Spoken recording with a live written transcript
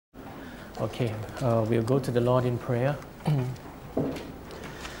Okay, we'll go to the Lord in prayer.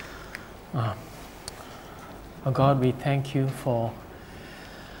 Oh God, we thank you for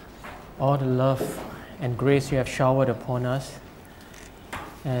all the love and grace you have showered upon us.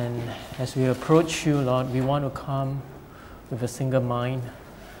 And as we approach you, Lord, we want to come with a single mind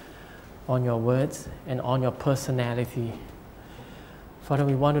on your words and on your personality. Father,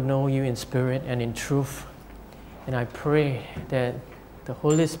 we want to know you in spirit and in truth. And I pray that the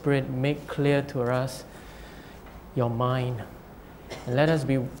Holy Spirit make clear to us your mind. And let us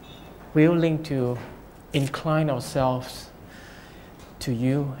be willing to incline ourselves to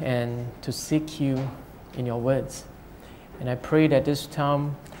you and to seek you in your words. And I pray that this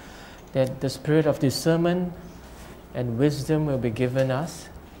time that the spirit of discernment and wisdom will be given us,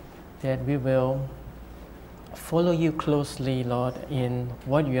 that we will follow you closely, Lord, in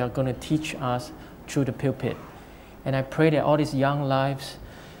what you are going to teach us through the pulpit. And I pray that all these young lives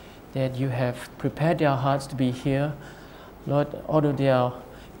that you have prepared their hearts to be here, Lord, although they are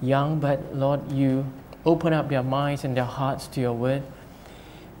young, but Lord, you open up their minds and their hearts to your word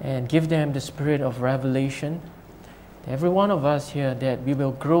and give them the spirit of revelation. Every one of us here, that we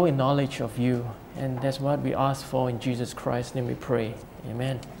will grow in knowledge of you. And that's what we ask for in Jesus Christ's name we pray.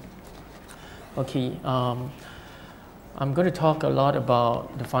 Amen. Okay, I'm going to talk a lot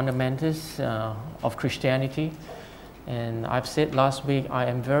about the fundamentals of Christianity. And I've said last week, I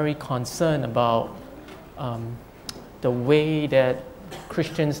am very concerned about the way that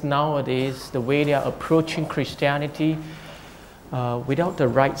Christians nowadays, the way they are approaching Christianity without the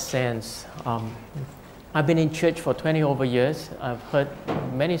right sense. I've been in church for 20 over years. I've heard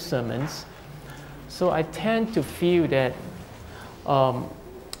many sermons. So I tend to feel that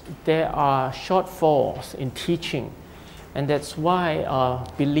there are shortfalls in teaching. And that's why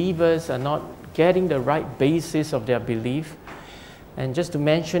believers are not getting the right basis of their belief. And just to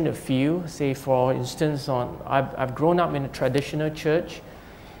mention a few, say for instance, I've grown up in a traditional church,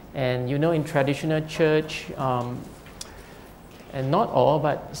 and you know in traditional church, and not all,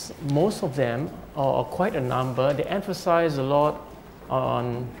 but most of them, or quite a number, they emphasize a lot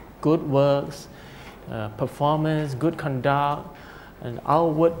on good works, performance, good conduct, an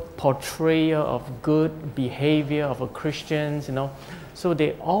outward portrayal of good behavior of a Christians, you know. So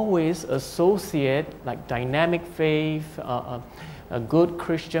they always associate like dynamic faith, a good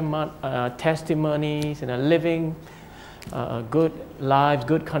Christian testimonies, and a living good lives,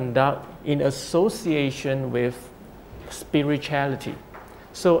 good conduct in association with spirituality.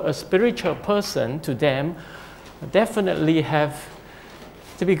 So a spiritual person to them definitely have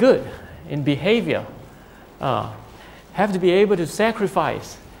to be good in behavior, have to be able to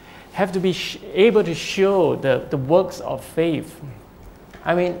sacrifice, have to be able to show the works of faith.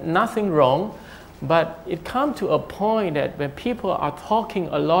 I mean, nothing wrong, but it comes to a point that when people are talking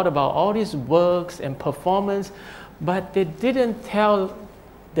a lot about all these works and performance, but they didn't tell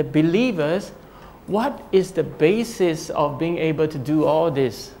the believers what is the basis of being able to do all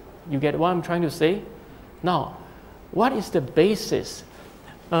this. You get what I'm trying to say? Now, what is the basis?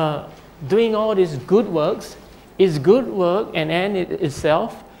 Doing all these good works, is good work an end in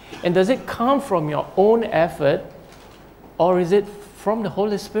itself? And does it come from your own effort, or is it from the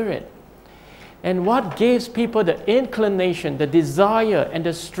Holy Spirit? And what gives people the inclination, the desire, and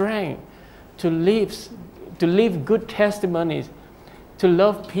the strength to live good testimonies, to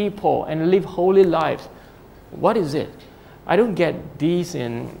love people and live holy lives? What is it? I don't get these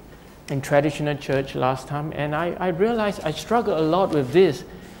in traditional church last time, and I realized I struggle a lot with this,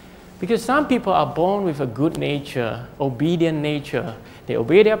 because some people are born with a good nature, obedient nature. They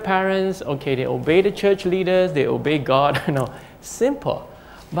obey their parents, okay, they obey the church leaders, they obey God, you know, simple.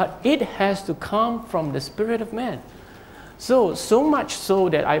 But it has to come from the spirit of man. So much so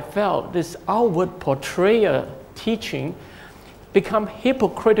that I felt this outward portrayal teaching become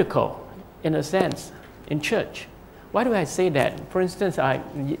hypocritical in a sense in church. Why do I say that? For instance,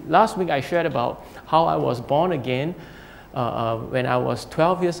 last week I shared about how I was born again when I was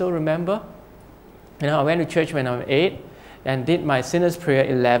 12 years old, remember? You know, I went to church when I was 8 and did my sinner's prayer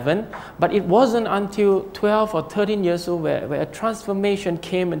 11, but it wasn't until 12 or 13 years old where a transformation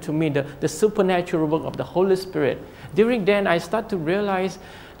came into me, the supernatural work of the Holy Spirit. During then, I start to realize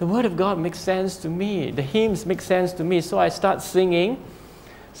the Word of God makes sense to me, the hymns make sense to me, so I start singing.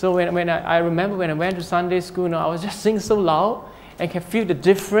 So when I remember when I went to Sunday school, you know, I was just singing so loud and can feel the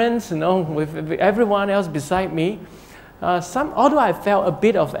difference, you know, with everyone else beside me. Although I felt a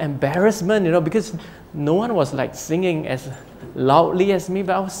bit of embarrassment, you know, because no one was like singing as loudly as me,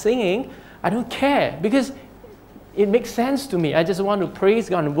 but I was singing. I don't care because it makes sense to me. I just want to praise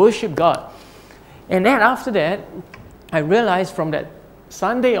God and worship God. And then after that, I realized from that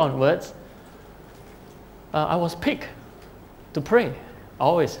Sunday onwards, I was picked to pray,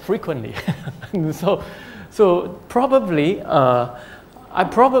 always, frequently. So probably, the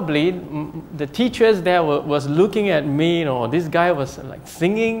teachers there was looking at me, you know, this guy was like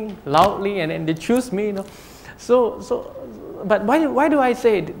singing loudly, and then they choose me, you know. But why do I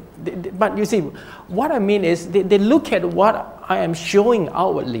say it? But you see, what I mean is they look at what I am showing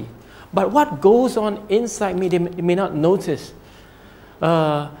outwardly, but what goes on inside me, they may not notice.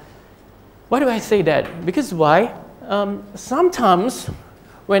 Why do I say that? Because why? Sometimes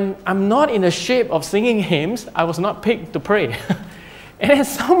when I'm not in the shape of singing hymns, I was not picked to pray. And then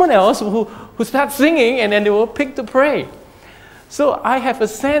someone else who starts singing, and then they were picked to pray. So I have a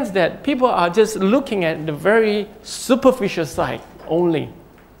sense that people are just looking at the very superficial side only.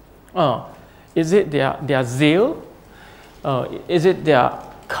 Is it their zeal? Is it their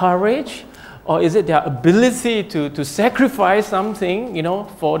courage? Or is it their ability to sacrifice something, you know,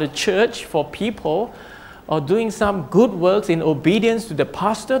 for the church, for people, or doing some good works in obedience to the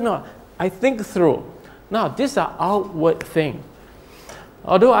pastor? No, I think through. Now, these are outward things.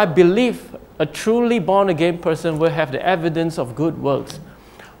 Although I believe a truly born-again person will have the evidence of good works,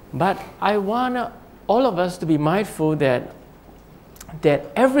 but I want all of us to be mindful that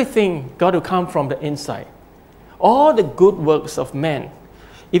everything got to come from the inside. All the good works of men.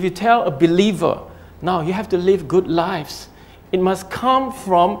 If you tell a believer, now you have to live good lives, it must come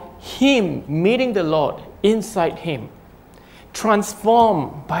from him meeting the Lord inside him,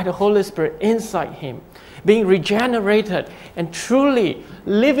 transformed by the Holy Spirit inside him, being regenerated and truly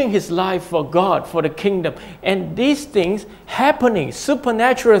living his life for God, for the kingdom. And these things happening,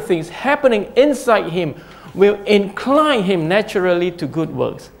 supernatural things happening inside him, will incline him naturally to good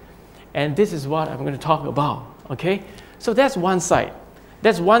works. And this is what I'm going to talk about, okay? So that's one side.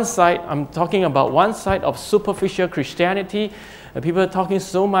 That's one side. I'm talking about one side of superficial Christianity. People are talking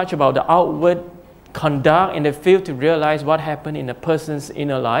so much about the outward conduct, and they fail to realize what happened in a person's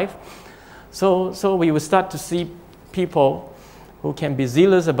inner life. So we will start to see people who can be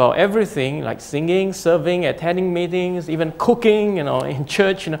zealous about everything, like singing, serving, attending meetings, even cooking, you know, in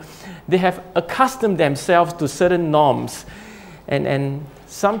church. You know, they have accustomed themselves to certain norms, and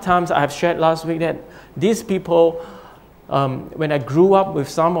sometimes I have shared last week that these people, when I grew up with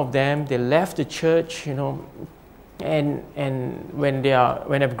some of them, they left the church, you know, and when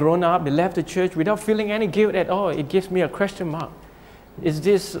they've grown up, they left the church without feeling any guilt at all. It gives me a question mark. Is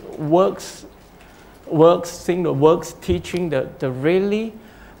this works thing, the works teaching, the really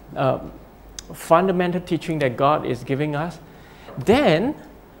fundamental teaching that God is giving us? Then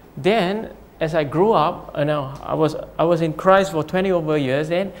as I grew up, you know, I was in Christ for 20 over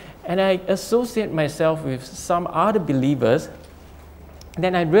years, and I associate myself with some other believers.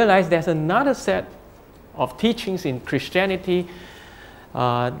 Then I realized there's another set of teachings in Christianity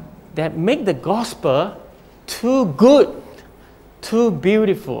that make the gospel too good, too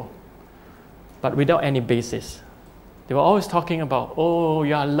beautiful, but without any basis. They were always talking about, oh,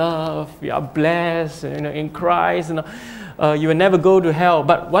 you are loved, you are blessed, you know, in Christ, you know, you will never go to hell.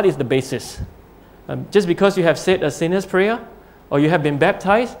 But what is the basis? Just because you have said a sinner's prayer, or you have been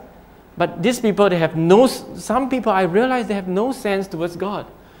baptized, but these people, they have some people I realize they have no sense towards God.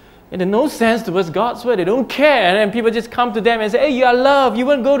 And they have no sense towards God's word. They don't care. And then people just come to them and say, hey, you are loved, you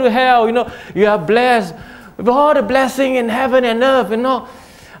won't go to hell, you know, you are blessed with all the blessing in heaven and earth, you know.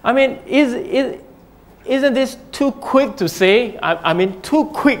 I mean, isn't this too quick to say? I mean, too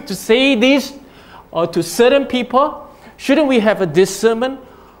quick to say this or to certain people? Shouldn't we have a discernment?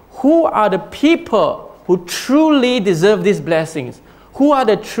 Who are the people who truly deserve these blessings? Who are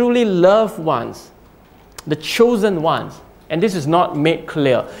the truly loved ones, the chosen ones? And this is not made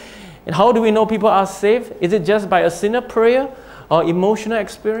clear. And how do we know people are saved? Is it just by a sinner prayer or emotional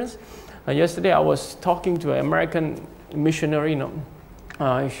experience? Yesterday I was talking to an American missionary. You know,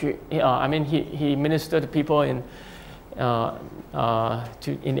 he ministered to people in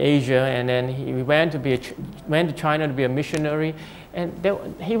Asia, and then he went to China to be a missionary. And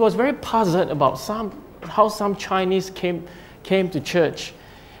he was very puzzled about how some Chinese came to church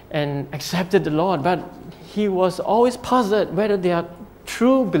and accepted the Lord, but he was always puzzled whether they are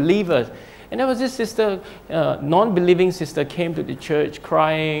true believers. And there was this sister, non-believing sister, came to the church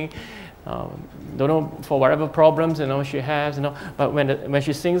crying, don't know, for whatever problems, you know, she has, you know. But when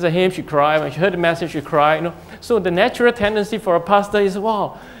she sings a hymn, she cries. When she heard the message, she cries, you know. So the natural tendency for a pastor is,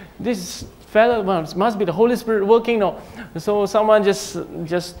 wow, this fellow must be the Holy Spirit working, you know. So someone just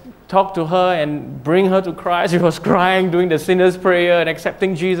talk to her and bring her to Christ. She was crying, doing the sinner's prayer and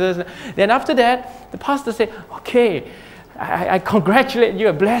accepting Jesus. Then after that, the pastor said, okay, I congratulate you,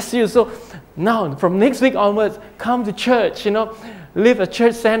 I bless you. So now, from next week onwards, come to church, you know, live a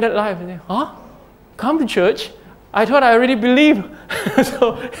church-centered life. And they, huh? come to church? I thought I already believe.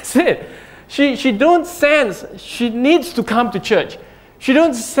 So that's it. She don't sense she needs to come to church. She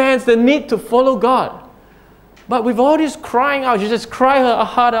don't sense the need to follow God. But with all this crying out, she just cry her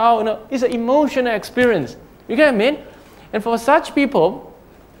heart out. You know, it's an emotional experience. You get what I mean? And for such people,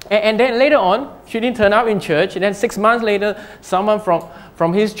 and then later on, she didn't turn up in church. And then 6 months later, someone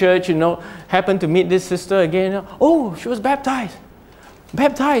from his church, you know, happened to meet this sister again. Oh, she was baptized.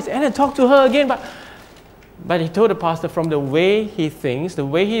 And then talked to her again. But he told the pastor, from the way he thinks, the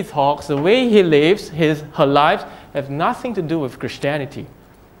way he talks, the way he lives, her life have nothing to do with Christianity.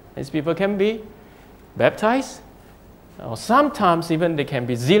 These people can be baptized, or sometimes even they can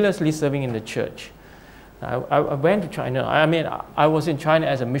be zealously serving in the church. I went to China. I mean, I was in China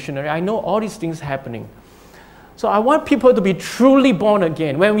as a missionary. I know all these things happening. So I want people to be truly born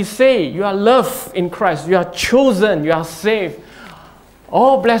again. When we say you are loved in Christ, you are chosen, you are saved,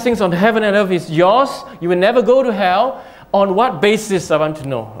 all blessings on heaven and earth is yours. You will never go to hell. On what basis, I want to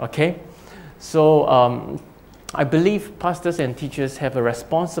know, okay? So I believe pastors and teachers have a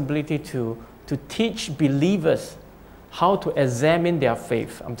responsibility to teach believers how to examine their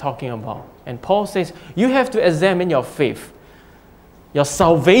faith, I'm talking about. And Paul says, you have to examine your faith, your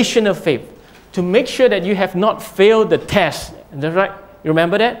salvational faith, to make sure that you have not failed the test. Is that right? You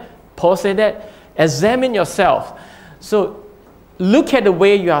remember that? Paul said that. Examine yourself. So look at the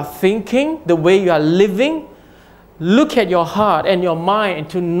way you are thinking, the way you are living. Look at your heart and your mind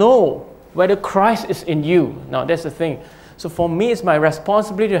to know whether Christ is in you. Now, that's the thing. So for me, it's my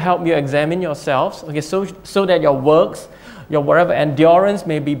responsibility to help you examine yourselves, okay, so that your works, your whatever endurance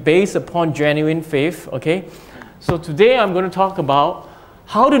may be based upon genuine faith, okay? So today I'm going to talk about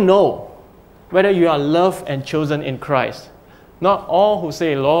how to know whether you are loved and chosen in Christ. Not all who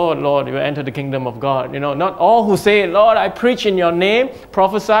say, Lord, Lord, you will enter the kingdom of God. You know, not all who say, Lord, I preach in your name,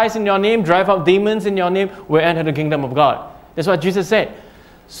 prophesy in your name, drive out demons in your name, will enter the kingdom of God. That's what Jesus said.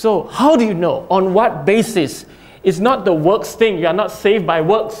 So how do you know? On what basis? It's not the works thing. You are not saved by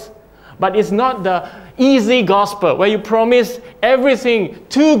works. But it's not the easy gospel where you promise everything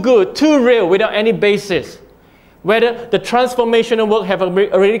too good, too real, without any basis. Whether the transformational work have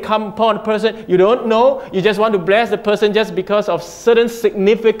already come upon a person, you don't know. You just want to bless the person just because of certain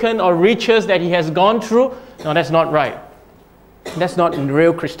significant or riches that he has gone through. No, that's not right. That's not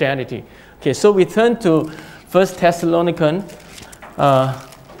real Christianity. Okay, so we turn to 1 Thessalonians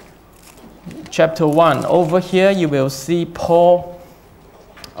chapter 1. Over here you will see Paul,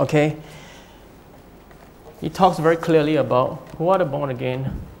 okay, he talks very clearly about who are the born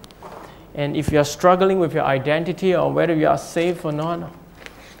again. And if you are struggling with your identity, or whether you are saved or not,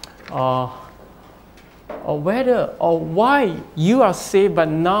 or why you are saved but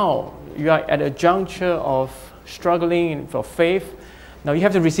now you are at a juncture of struggling for faith, now you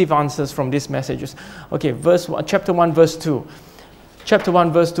have to receive answers from these messages. Okay, chapter 1, verse 2. Chapter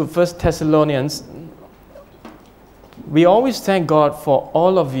 1, verse 2, 1 Thessalonians. We always thank God for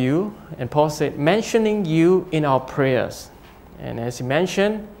all of you, and Paul said, mentioning you in our prayers. And as he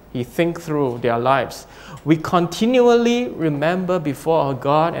mentioned, he think through their lives. We continually remember before our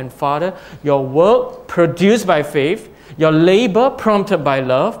God and Father your work produced by faith, your labor prompted by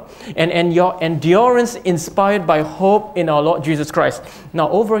love, and your endurance inspired by hope in our Lord Jesus Christ. Now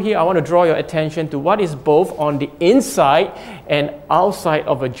over here, I want to draw your attention to what is both on the inside and outside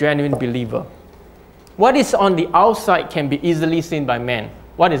of a genuine believer. What is on the outside can be easily seen by men.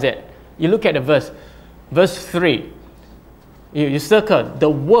 What is it? You look at the verse. Verse 3. You circle the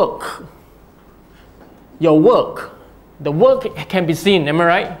work. Your work. The work can be seen, am I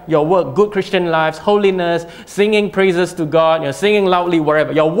right? Your work, good Christian lives, holiness, singing praises to God, singing loudly,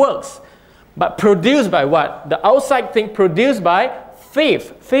 whatever. Your works. But produced by what? The outside thing produced by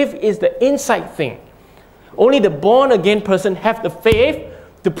faith. Faith is the inside thing. Only the born again person have the faith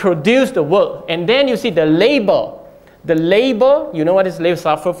to produce the work. And then you see the labor. The labor, you know what is labor?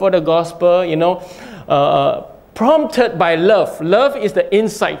 Suffer for the gospel, prompted by love. Love is the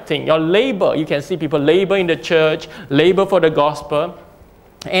inside thing. Your labor, you can see people labor in the church, labor for the gospel.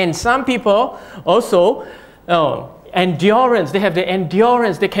 And some people also, endurance. They have the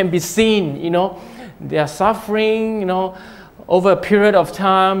endurance. They can be seen, They are suffering, over a period of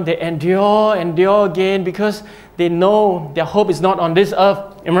time. They endure again because they know their hope is not on this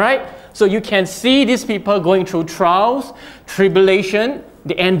earth. Am I right? So you can see these people going through trials, tribulation,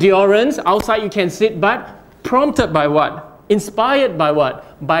 the endurance. Outside you can see it, but prompted by what? Inspired by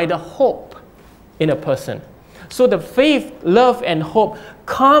what? By the hope in a person. So the faith, love, and hope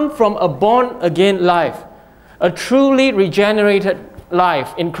come from a born-again life, a truly regenerated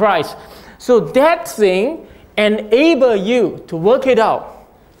life in Christ. So that thing enable you to work it out,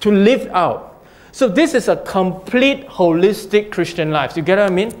 to live out, So this is a complete holistic Christian life. You get what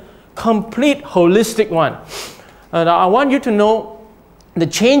I mean? Complete holistic one. And I want you to know the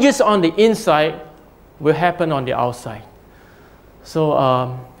changes on the inside will happen on the outside.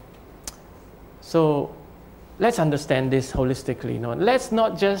 So, so let's understand this holistically. Let's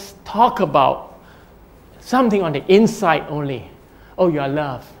not just talk about something on the inside only. Oh, you are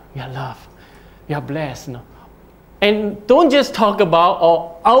loved. You are loved. You are blessed. And don't just talk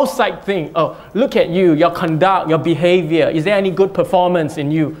about outside thing. Oh, look at you, your conduct, your behavior. Is there any good performance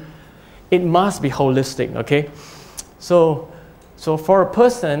in you? It must be holistic, okay? So for a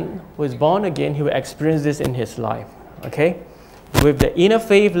person who is born again, he will experience this in his life, okay? With the inner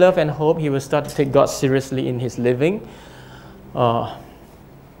faith, love, and hope, he will start to take God seriously in his living. You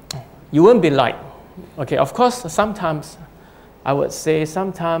won't be like, okay, of course, sometimes, I would say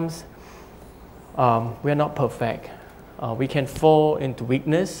sometimes we are not perfect. We can fall into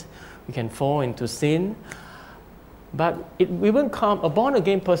weakness. We can fall into sin. But we won't come, a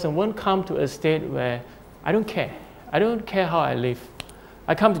born-again person won't come to a state where I don't care. I don't care how I live.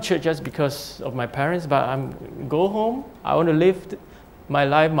 I come to church just because of my parents, but I go home. I want to live my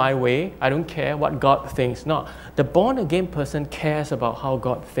life my way. I don't care what God thinks. No, the born-again person cares about how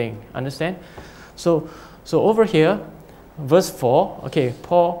God thinks. Understand? So over here, verse 4, okay,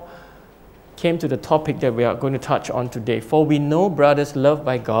 Paul came to the topic that we are going to touch on today. For we know, brothers, loved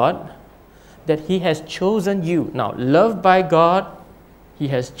by God, that He has chosen you. Now, loved by God, He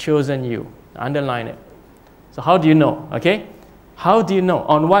has chosen you. Underline it. So how do you know? Okay? How do you know?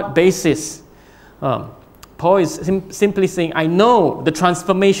 On what basis? Paul is simply saying, I know the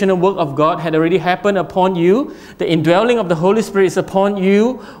transformational work of God had already happened upon you. The indwelling of the Holy Spirit is upon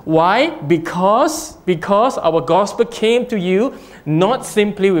you. Why? Because our gospel came to you not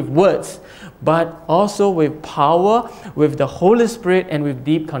simply with words, but also with power, with the Holy Spirit, and with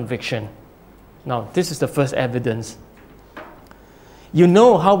deep conviction. Now, this is the first evidence. You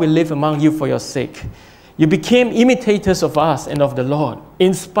know how we live among you for your sake. You became imitators of us and of the Lord,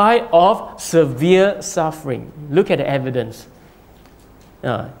 in spite of severe suffering. Look at the evidence.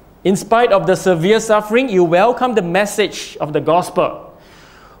 In spite of the severe suffering, you welcome the message of the gospel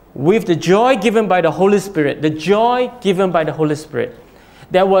with the joy given by the Holy Spirit. The joy given by the Holy Spirit.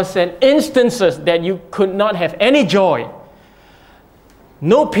 There was an instances that you could not have any joy,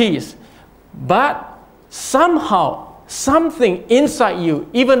 no peace, but somehow, something inside you,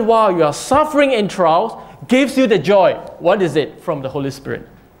 even while you are suffering in trials, gives you the joy. What is it? From the Holy Spirit.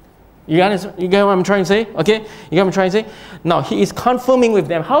 You get what I'm trying to say? Okay? You get what I'm trying to say? Now, he is confirming with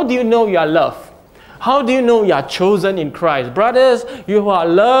them. How do you know you are loved? How do you know you are chosen in Christ? Brothers, you are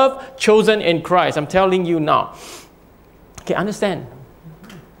loved, chosen in Christ. I'm telling you now. Okay, understand.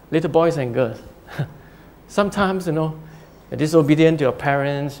 Little boys and girls. Sometimes, you're disobedient to your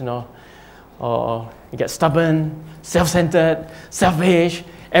parents, or you get stubborn, self-centered, selfish,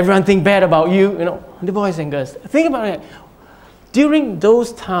 everyone think bad about you, the boys and girls. Think about it. During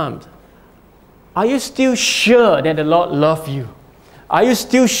those times, are you still sure that the Lord loves you? Are you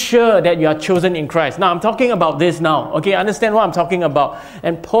still sure that you are chosen in Christ? Now, I'm talking about this now. Okay, understand what I'm talking about.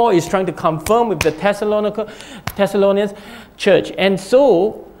 And Paul is trying to confirm with the Thessalonians church. And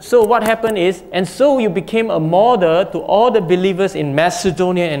so what happened is, and so you became a model to all the believers in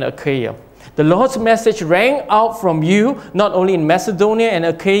Macedonia and Achaia. The Lord's message rang out from you, not only in Macedonia and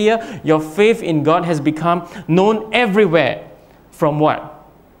Achaia. Your faith in God has become known everywhere. From what?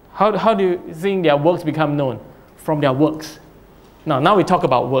 How do you think their works become known? From their works. Now we talk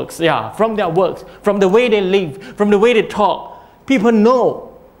about works. Yeah, from their works, from the way they live, from the way they talk. People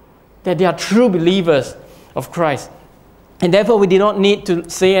know that they are true believers of Christ. And therefore, we do not need to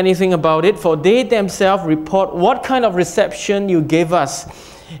say anything about it, for they themselves report what kind of reception you gave us.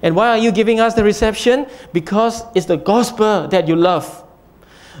 And why are you giving us the reception? Because it's the gospel that you love.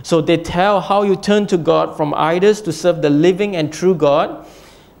 So they tell how you turn to God from idols to serve the living and true God.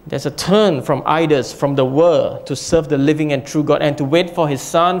 There's a turn from idols, from the world, to serve the living and true God, and to wait for His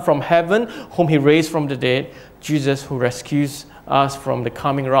Son from heaven, whom He raised from the dead, Jesus, who rescues us from the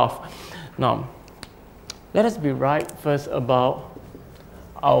coming wrath. Now, let us be right first about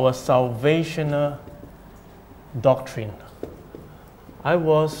our salvational doctrine. I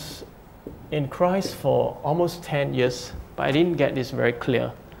was in Christ for almost 10 years, but I didn't get this very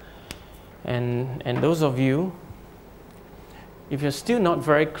clear. And those of you, if you're still not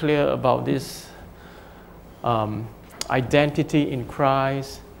very clear about this identity in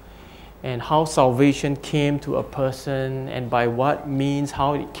Christ and how salvation came to a person and by what means,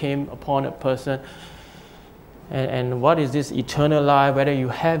 how it came upon a person, and what is this eternal life, whether you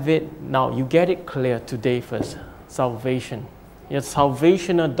have it, now you get it clear today first, salvation. It's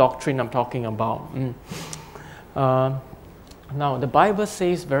salvational doctrine I'm talking about. Now, the Bible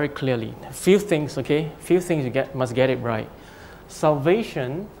says very clearly, a few things, okay? Few things you must get it right.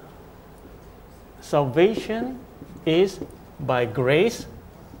 Salvation is by grace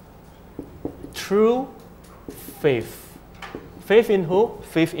through faith. Faith in who?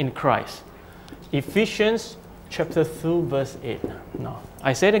 Faith in Christ. Ephesians chapter 2, verse 8. Now,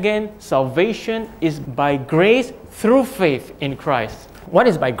 I said again, salvation is by grace through faith in Christ. What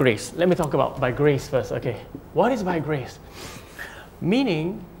is by grace? Let me talk about by grace first, okay? What is by grace?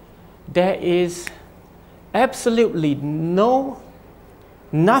 Meaning, there is absolutely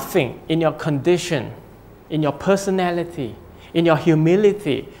nothing in your condition, in your personality, in your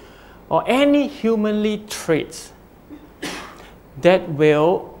humility, or any humanly traits that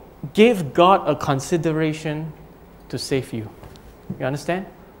will give God a consideration to save you. You understand?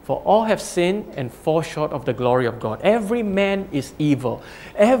 For all have sinned and fall short of the glory of God. Every man is evil.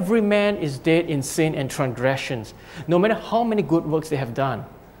 Every man is dead in sin and transgressions, no matter how many good works they have done.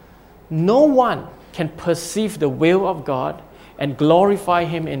 No one can perceive the will of God and glorify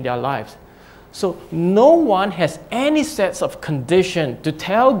Him in their lives. So no one has any sets of condition to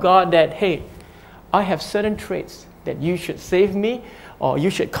tell God that, hey, I have certain traits that you should save me, or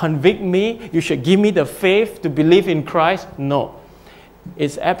you should convict me, you should give me the faith to believe in Christ. No.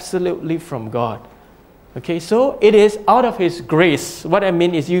 It's absolutely from God. Okay, so it is out of His grace. What I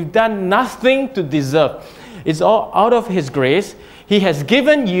mean is you've done nothing to deserve. It's all out of His grace. He has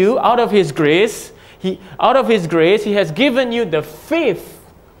given you out of His grace. He has given you the faith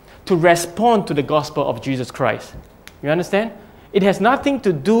to respond to the gospel of Jesus Christ. You understand? It has nothing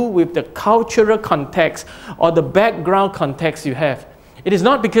to do with the cultural context or the background context you have. It is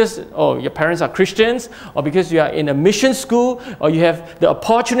not because, your parents are Christians, or because you are in a mission school, or you have the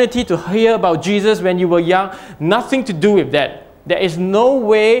opportunity to hear about Jesus when you were young. Nothing to do with that. There is no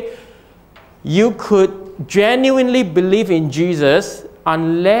way you could genuinely believe in Jesus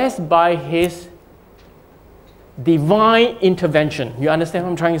unless by His divine intervention. You understand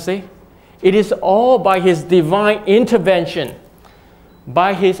what I'm trying to say? It is all by His divine intervention,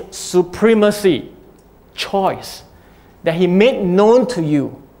 by His supremacy, choice, that He made known to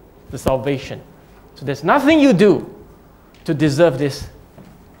you the salvation. So there's nothing you do to deserve this.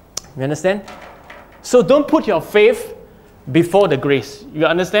 You understand? So don't put your faith before the grace. You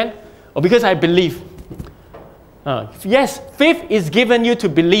understand? Or because I believe. Yes, faith is given you to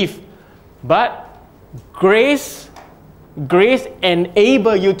believe, but grace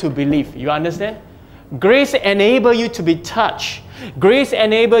enable you to believe. You understand? Grace enable you to be touched. Grace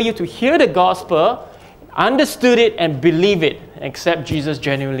enable you to hear the gospel, understood it, and believe it, accept Jesus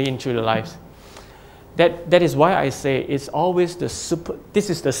genuinely into your lives. That is why I say it's always this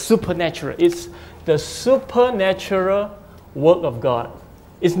is the supernatural. It's the supernatural work of God.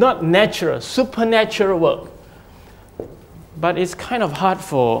 It's not natural, supernatural work. But it's kind of hard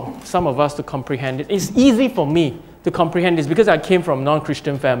for some of us to comprehend it. It's easy for me to comprehend this because I came from a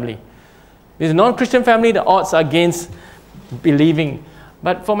non-Christian family. In a non-Christian family, the odds are against believing.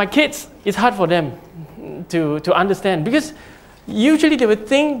 But for my kids, it's hard for them to understand, because usually they would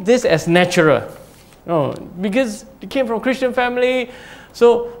think this as natural. Because they came from a Christian family,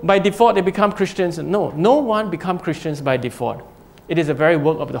 so by default they become Christians. No one becomes Christians by default. It is a very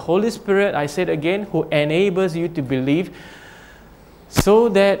work of the Holy Spirit, I said again, who enables you to believe, so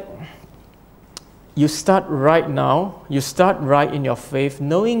that you start right now, you start right in your faith,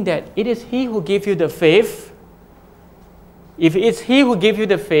 knowing that it is He who gave you the faith. If it's He who gave you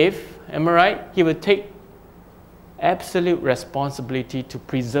the faith, am I right? He will take absolute responsibility to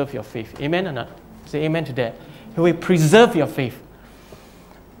preserve your faith. Amen or not? Say amen to that. He will preserve your faith.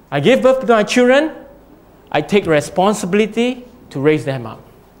 I gave birth to my children. I take responsibility to raise them up.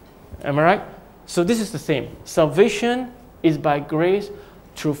 Am I right? So this is the same. Salvation is by grace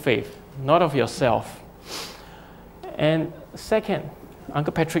through faith, not of yourself. And second,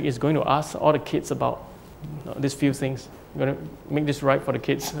 Uncle Patrick is going to ask all the kids about these few things. I'm going to make this right for the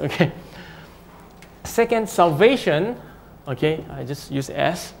kids. Okay. Second, salvation, okay, I just use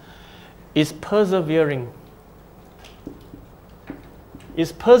S, is persevering.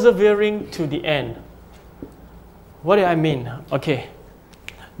 Is persevering to the end. What do I mean? Okay,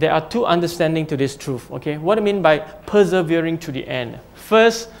 there are two understandings to this truth. Okay, what I mean by persevering to the end.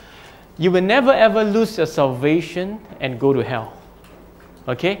 First, you will never ever lose your salvation and go to hell.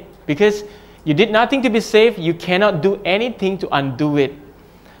 Okay, because you did nothing to be saved, you cannot do anything to undo it.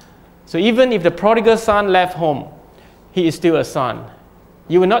 So even if the prodigal son left home, he is still a son.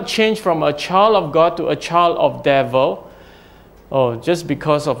 You will not change from a child of God to a child of devil. oh, just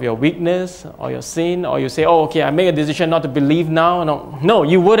because of your weakness or your sin, or you say, oh, okay, I make a decision not to believe now. No,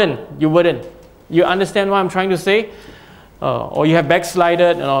 you wouldn't. You wouldn't. You understand what I'm trying to say? Or you have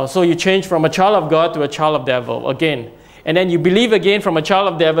backslided, so you change from a child of God to a child of devil again. And then you believe again from a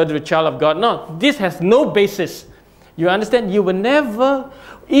child of devil to a child of God. No, this has no basis. You understand? You will never,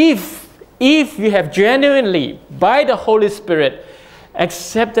 if you have genuinely, by the Holy Spirit,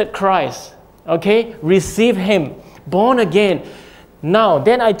 accepted Christ, okay, received Him, born again, now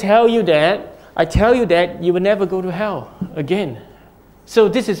then I tell you that you will never go to hell again. So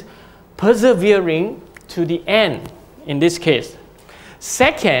this is persevering to the end in this case.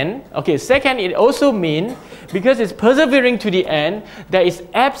 Second, it also means, because it's persevering to the end, there is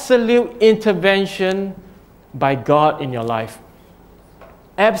absolute intervention by God in your life.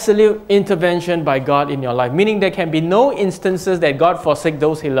 Absolute intervention by God in your life, meaning there can be no instances that God forsake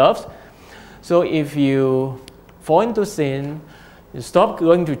those He loves. So if you fall into sin, you stop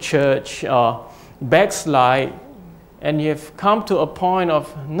going to church, backslide, and you have come to a point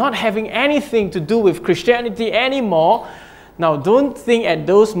of not having anything to do with Christianity anymore, now don't think at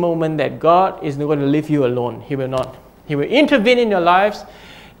those moments that God is not going to leave you alone. He will not. He will intervene in your lives.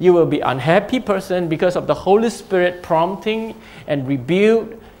 You will be an unhappy person because of the Holy Spirit prompting and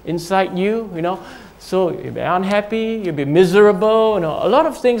rebuke inside you, So you'll be unhappy, you'll be miserable, a lot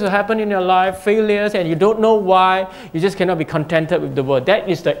of things will happen in your life, failures, and you don't know why. You just cannot be contented with the word. That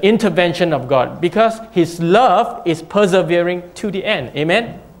is the intervention of God, because His love is persevering to the end.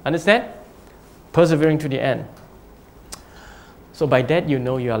 Amen? Understand? Persevering to the end. So by that you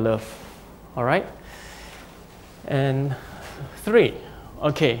know you are loved. All right? And 3.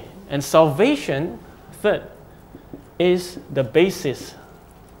 Okay, and salvation, third, is the basis.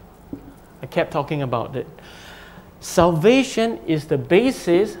 I kept talking about it. Salvation is the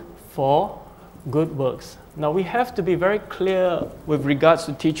basis for good works. Now we have to be very clear with regards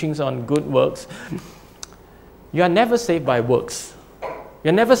to teachings on good works. You are never saved by works.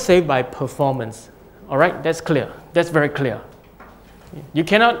 You're never saved by performance. All right, that's clear. That's very clear. You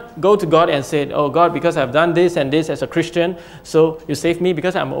cannot go to God and say, oh God, because I've done this and this as a Christian, so you save me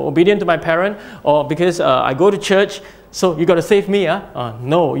because I'm obedient to my parent, or because I go to church, so you got to save me.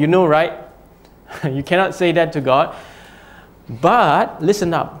 No, you know, right? You cannot say that to God. But,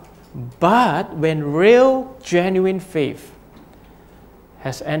 listen up, but when real, genuine faith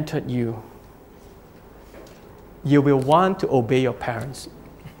has entered you, you will want to obey your parents.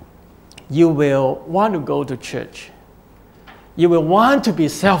 You will want to go to church. You will want to be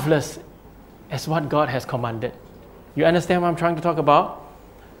selfless as what God has commanded. You understand what I'm trying to talk about?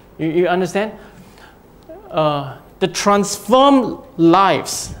 You understand? The transformed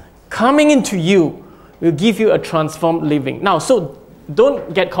lives coming into you will give you a transformed living. Now, so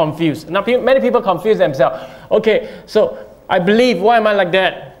don't get confused. Now, many people confuse themselves. Okay, so I believe, why am I like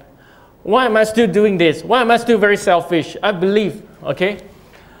that? Why am I still doing this? Why am I still very selfish? I believe, okay?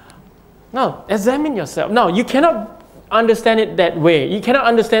 Now, examine yourself. Now, you cannot understand it that way. You cannot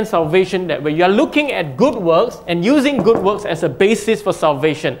understand salvation that way. You are looking at good works and using good works as a basis for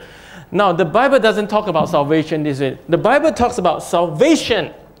salvation. Now, the Bible doesn't talk about salvation this way. The Bible talks about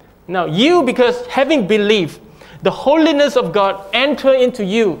salvation. Now, you, because having believed, the holiness of God enter into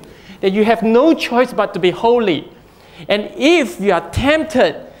you, that you have no choice but to be holy. And if you are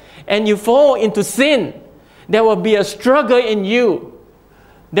tempted and you fall into sin, there will be a struggle in you.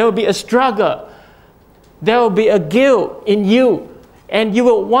 There will be a struggle. There will be a guilt in you, and you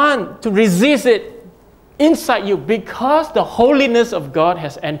will want to resist it inside you because the holiness of God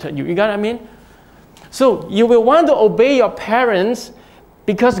has entered you. You got what I mean? So you will want to obey your parents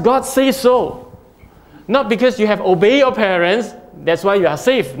because God says so. Not because you have obeyed your parents, that's why you are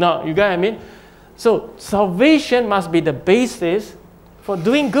saved. No, you got what I mean? So salvation must be the basis for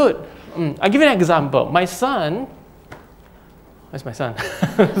doing good. I'll give you an example. My son, where's my son?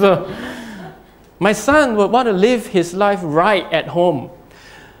 My son would want to live his life right at home,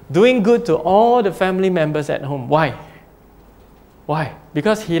 doing good to all the family members at home. Why? Why?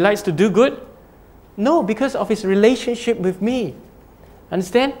 Because he likes to do good? No, because of his relationship with me.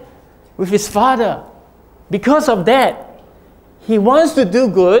 Understand? With his father. Because of that, he wants to do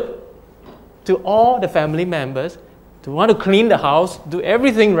good to all the family members, to want to clean the house, do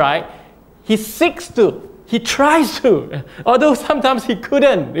everything right. He seeks to, he tries to, although sometimes he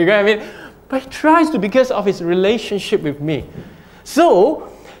couldn't. You know what I mean? But he tries to because of his relationship with me.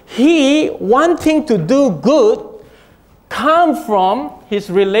 So, he wanting to do good comes from his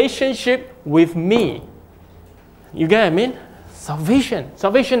relationship with me. You get what I mean? Salvation.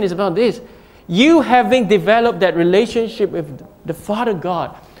 Salvation is about this. You having developed that relationship with the Father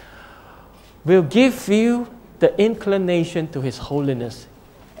God will give you the inclination to His holiness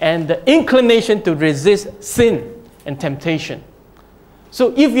and the inclination to resist sin and temptation.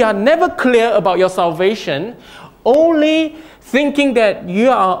 So if you are never clear about your salvation, only thinking that you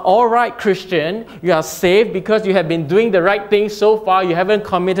are all right Christian, you are saved because you have been doing the right things so far, you haven't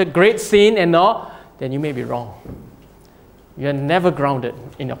committed great sin and all, then you may be wrong. You are never grounded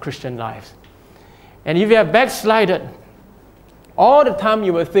in your Christian lives. And if you have backslided, all the time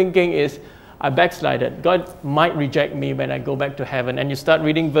you were thinking is, I backslided. God might reject me when I go back to heaven. And you start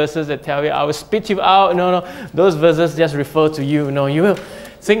reading verses that tell you, I will spit you out. No, those verses just refer to you. You will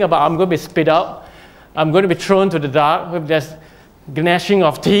think about, I'm going to be spit out. I'm going to be thrown to the dark with this gnashing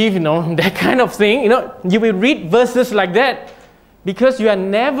of teeth, that kind of thing. You will read verses like that because you are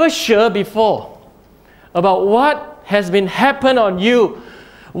never sure before about what has been happened on you.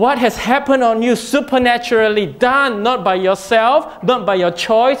 What has happened on you supernaturally done, not by yourself, not by your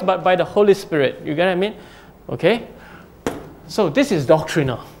choice, but by the Holy Spirit. You get what I mean? Okay? So this is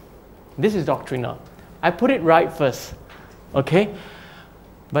doctrinal. This is doctrinal. I put it right first. Okay?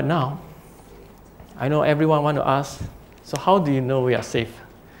 But now, I know everyone want to ask, so how do you know we are safe?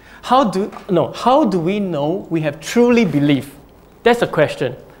 How do we know we have truly believed? That's the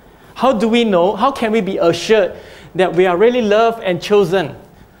question. How do we know? How can we be assured that we are really loved and chosen?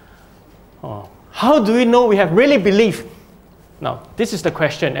 How do we know we have really believed? Now, this is the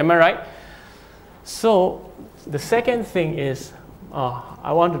question, am I right? So, the second thing is,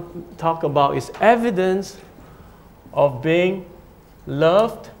 I want to talk about is evidence of being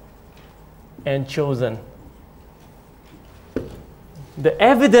loved and chosen. The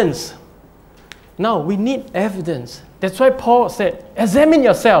evidence. Now, we need evidence. That's why Paul said, examine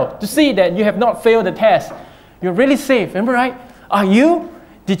yourself to see that you have not failed the test. You're really safe, am I right? Are you?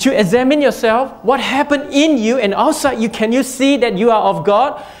 Did you examine yourself? What happened in you and outside you? Can you see that you are of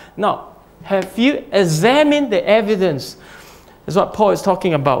God? Now, have you examined the evidence? That's what Paul is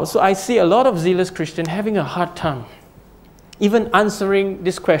talking about. So I see a lot of zealous Christians having a hard time even answering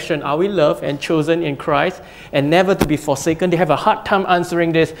this question, are we loved and chosen in Christ and never to be forsaken? They have a hard time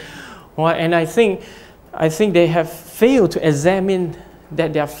answering this. And I think they have failed to examine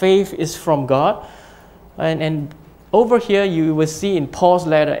that their faith is from God. And over here, you will see in Paul's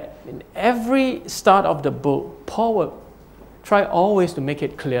letter, in every start of the book, Paul will try always to make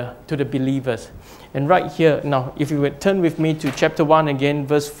it clear to the believers. And right here, now, if you would turn with me to chapter 1 again,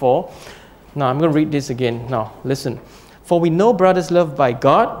 verse 4. Now, I'm going to read this again. Now, listen. For we know, brothers, loved by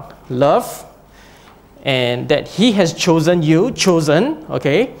God, love, and that He has chosen you,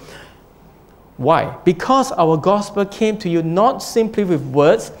 okay? Why? Because our gospel came to you not simply with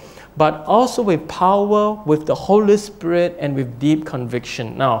words, but also with power, with the Holy Spirit, and with deep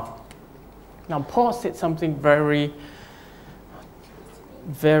conviction. Now Paul said something very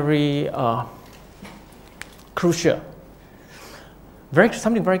crucial.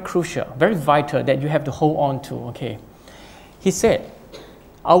 Something very crucial, very vital that you have to hold on to, okay? He said,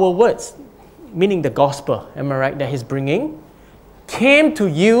 our words, meaning the gospel, am I right, that He's bringing, came to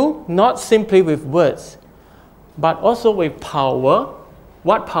you not simply with words, but also with power.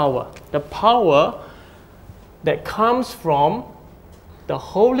 What power? The power that comes from the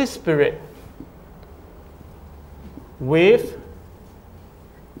Holy Spirit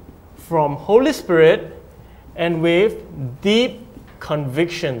from Holy Spirit and with deep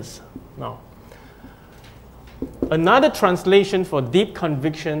convictions. Now, another translation for deep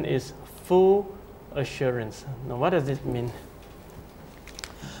conviction is full assurance. Now, what does this mean?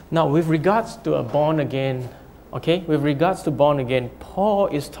 Now, with regards to a born again, okay, with regards to born again, Paul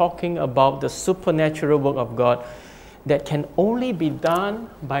is talking about the supernatural work of God that can only be done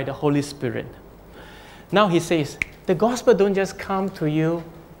by the Holy Spirit. Now he says, the gospel don't just come to you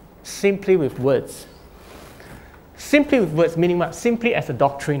simply with words. Simply with words, meaning what? Simply as a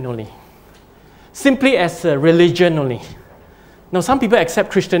doctrine only. Simply as a religion only. Now some people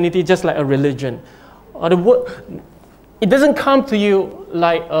accept Christianity just like a religion. It doesn't come to you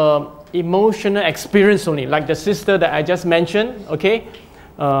like emotional experience only, like the sister that I just mentioned, okay?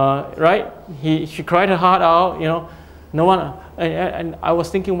 Right? She cried her heart out, no one, and I was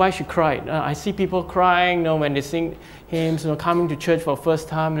thinking why she cried. I see people crying, when they sing hymns, coming to church for the first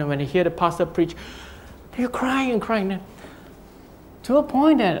time, when they hear the pastor preach, they're crying and crying. To a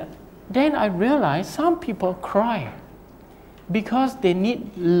point that then I realized some people cry because they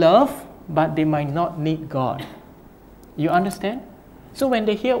need love, but they might not need God. You understand? So when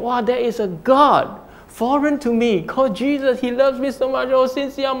they hear, wow, there is a God foreign to me, called Jesus, He loves me so much. Oh,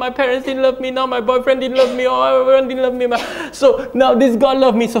 since young, my parents didn't love me, now my boyfriend didn't love me, oh, everyone didn't love me. So now this God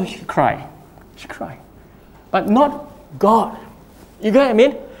loved me, so she cried. She cried. But not God. You get what I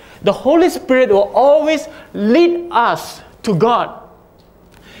mean? The Holy Spirit will always lead us to God.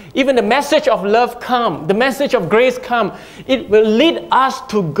 Even the message of love come, the message of grace come, it will lead us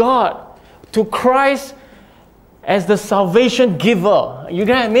to God, to Christ as the salvation giver. You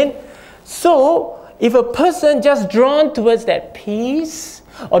get what I mean? So, if a person just drawn towards that peace,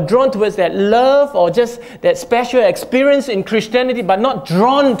 or drawn towards that love, or just that special experience in Christianity, but not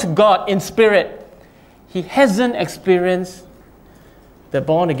drawn to God in spirit, he hasn't experienced the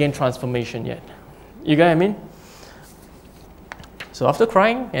born-again transformation yet. You get what I mean? So after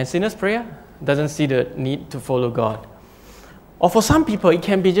crying and sinner's prayer, doesn't see the need to follow God. Or for some people, it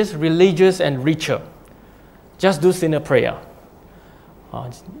can be just religious and ritual. Just do sinner prayer.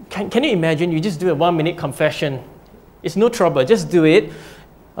 Can you imagine? You just do a 1-minute confession. It's no trouble. Just do it.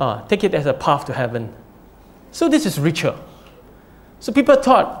 Take it as a path to heaven. So this is ritual. So people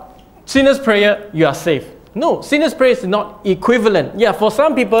thought, sinner's prayer, you are safe. No, sinner's prayer is not equivalent. Yeah, for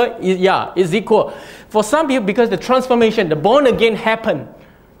some people, it's equal. For some people, because the transformation, the born again happened.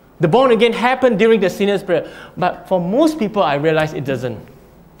 The born again happened during the sinner's prayer. But for most people, I realize it doesn't.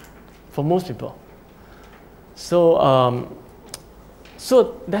 For most people. So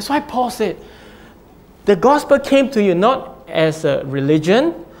that's why Paul said, the gospel came to you not as a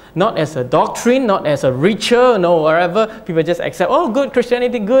religion, not as a doctrine, not as a ritual, no, whatever. People just accept, oh, good,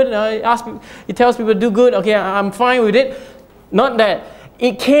 Christianity, good. It tells people to do good. Okay, I'm fine with it. Not that.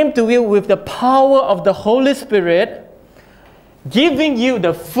 It came to you with the power of the Holy Spirit, giving you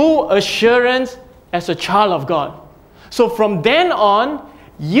the full assurance as a child of God. So from then on,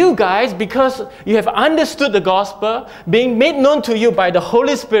 you guys, because you have understood the gospel, being made known to you by the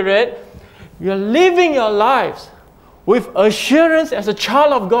Holy Spirit, you're living your lives with assurance as a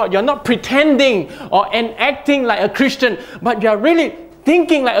child of God. You're not pretending or acting like a Christian, but you're really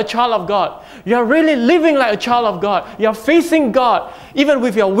thinking like a child of God. You're really living like a child of God. You're facing God, even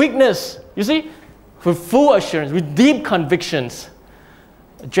with your weakness. You see, with full assurance, with deep convictions.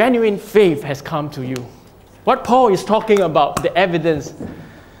 Genuine faith has come to you. What Paul is talking about, the evidence,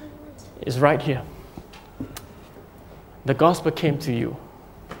 is right here. The gospel came to you,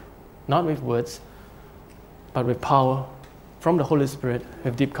 not with words, but with power from the Holy Spirit,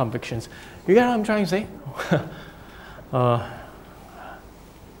 with deep convictions. You get what I'm trying to say?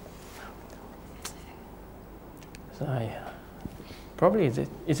 Probably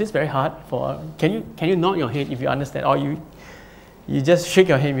is this very hard for? Can you nod your head if you understand, or you just shake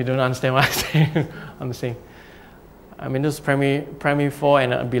your head if you don't understand what I'm saying? I mean, those primary 4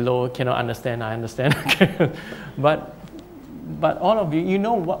 and below cannot understand. I understand, okay? But all of you, you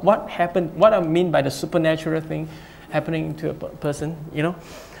know what happened, what I mean by the supernatural thing happening to a person, you know?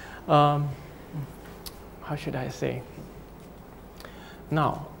 How should I say?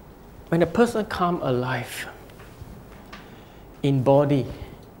 Now, when a person comes alive in body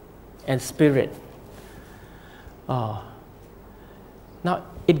and spirit, now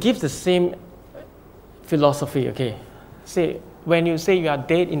it gives the same philosophy, okay? Say, when you say you are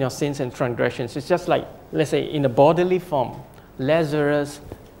dead in your sins and transgressions, it's just like, let's say, in a bodily form, Lazarus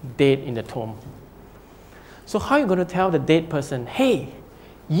dead in the tomb. So how are you going to tell the dead person, hey,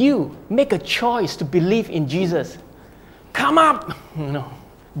 you make a choice to believe in Jesus. Come up,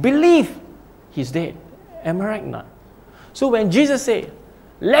 believe he's dead. Am I right? Not. So when Jesus said,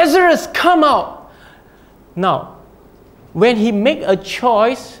 Lazarus, come out. Now, when he make a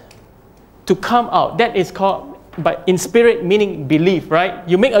choice to come out, that is called, but in spirit meaning belief, right?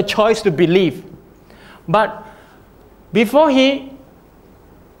 You make a choice to believe. But before he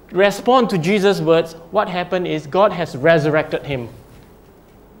respond to Jesus' words, what happened is God has resurrected him.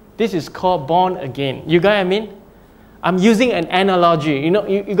 This is called born again. You got what I mean? I'm using an analogy. You got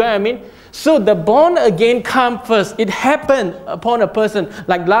what I mean? So the born again come first. It happened upon a person.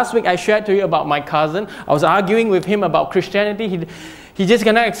 Like last week I shared to you about my cousin. I was arguing with him about Christianity. He just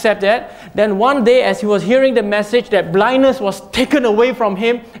cannot accept that. Then one day as he was hearing the message, that blindness was taken away from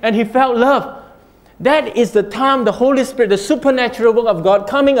him and he felt love. That is the time the Holy Spirit, the supernatural work of God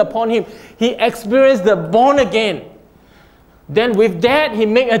coming upon him. He experienced the born again. Then with that, he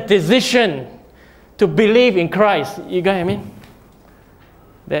made a decision to believe in Christ. You got what I mean?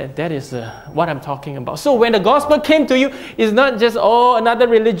 That is what I'm talking about. So when the gospel came to you, it's not just, oh, another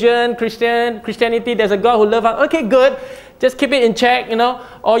religion, Christianity, there's a God who loves us. Okay, good. Just keep it in check,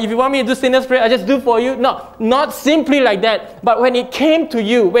 Or if you want me to do sinner's prayer, I just do for you. No, not simply like that. But when it came to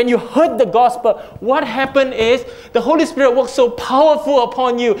you, when you heard the gospel, what happened is the Holy Spirit worked so powerful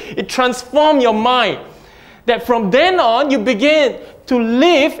upon you. It transformed your mind. That from then on, you begin to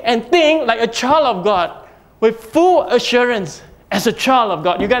live and think like a child of God with full assurance as a child of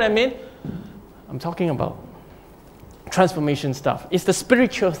God. You get what I mean? I'm talking about transformation stuff. It's the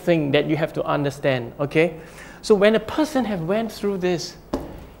spiritual thing that you have to understand, okay? So when a person have went through this,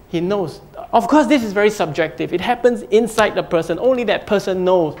 he knows. Of course, this is very subjective. It happens inside the person. Only that person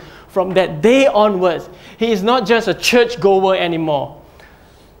knows from that day onwards. He is not just a church goer anymore.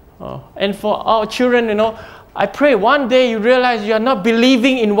 And for our children, I pray one day you realize you are not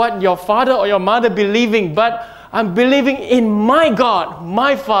believing in what your father or your mother believing, but I'm believing in my God,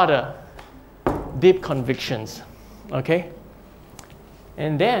 my Father. Deep convictions. Okay?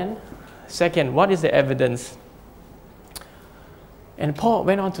 And then, second, what is the evidence? And Paul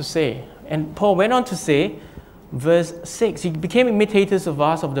went on to say, verse 6, you became imitators of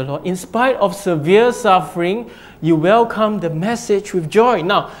us, of the Lord. In spite of severe suffering, you welcome the message with joy.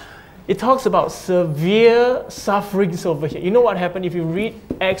 Now, it talks about severe sufferings over here. You know what happened? If you read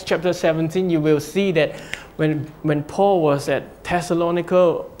Acts chapter 17, you will see that when Paul was at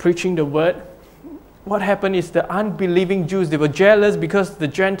Thessalonica preaching the word, what happened is the unbelieving Jews, they were jealous because the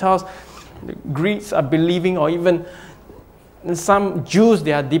Gentiles, the Greeks are believing, or even some Jews,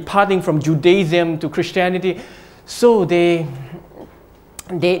 they are departing from Judaism to Christianity. So they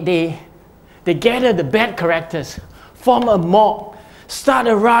gather the bad characters, form a mob, start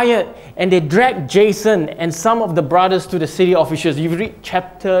a riot, and they drag Jason and some of the brothers to the city officials. You read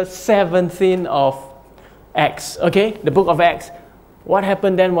chapter 17 of Acts, okay? The book of Acts. What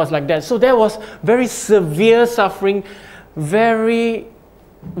happened then was like that. So there was very severe suffering, very,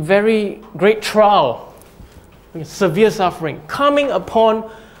 very great trial, severe suffering coming upon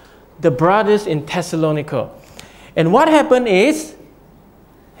the brothers in Thessalonica. And what happened is,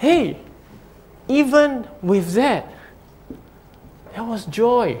 hey, even with that, there was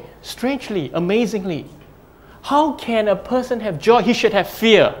joy, strangely, amazingly. How can a person have joy? He should have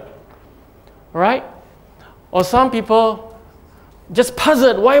fear, right? Or some people just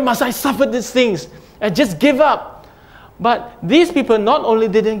puzzled, why must I suffer these things? And just give up. But these people not only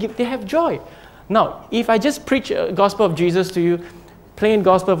didn't give, they have joy. Now, if I just preach a gospel of Jesus to you, plain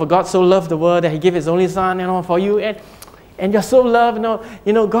gospel, for God so loved the world that He gave His only Son, for you, and you're so loved,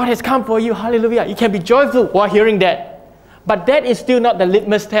 God has come for you, hallelujah. You can be joyful while hearing that. But that is still not the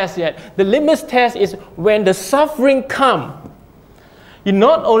litmus test yet. The litmus test is when the suffering comes, you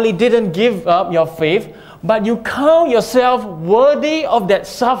not only didn't give up your faith, but you count yourself worthy of that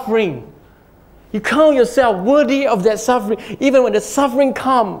suffering. You count yourself worthy of that suffering. Even when the suffering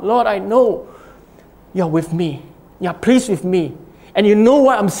comes, Lord, I know you're with me. You're pleased with me. And you know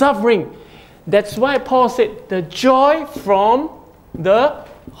why I'm suffering. That's why Paul said, the joy from the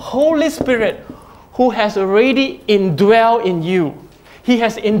Holy Spirit who has already indwelled in you. He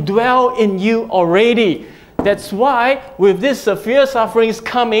has indwelled in you already. That's why with this severe sufferings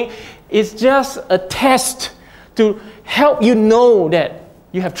coming, it's just a test to help you know that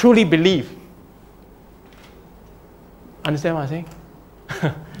you have truly believed. Understand what I'm saying?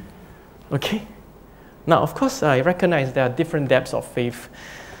 Okay? Now, of course, I recognize there are different depths of faith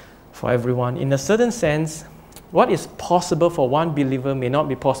for everyone. In a certain sense, what is possible for one believer may not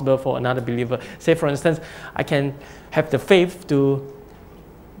be possible for another believer. Say, for instance, I can have the faith to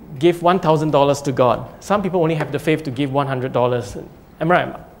give $1,000 to God. Some people only have the faith to give $100. Am I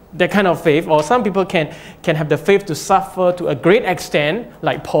right? That kind of faith. Or some people can have the faith to suffer to a great extent,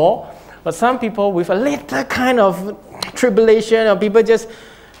 like Paul. But some people with a little kind of tribulation, or people just,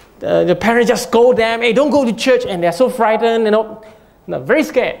 the parents just scold them, hey, don't go to church, and they're so frightened, very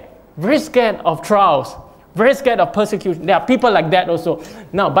scared of trials, very scared of persecution. There are people like that also.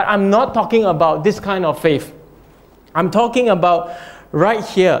 Now, but I'm not talking about this kind of faith. I'm talking about right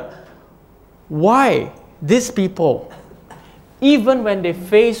here. Why these people, even when they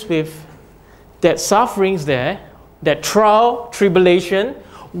face with that sufferings there, that trial, tribulation,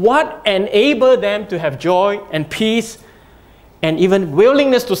 what enabled them to have joy and peace and even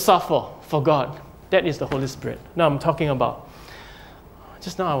willingness to suffer for God? That is the Holy Spirit. Now I'm talking about,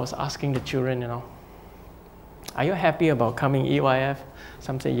 just now I was asking the children, are you happy about coming EYF?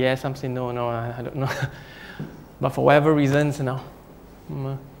 Some say yes, some say no, I don't know. But for whatever reasons,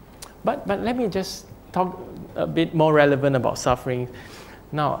 But let me just talk a bit more relevant about suffering.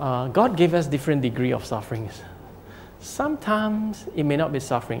 Now, God gave us different degree of sufferings. Sometimes it may not be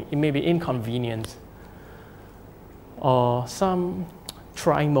suffering. It may be inconvenience or some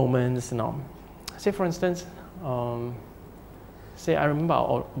trying moments. Say, for instance, say I remember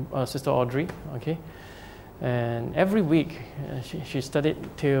our Sister Audrey, okay? And every week, she studied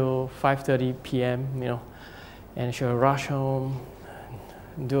till 5:30 p.m., and she'll rush home,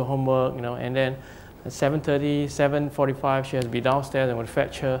 do homework, and then at 7:30, 7:45, she has to be downstairs and we'll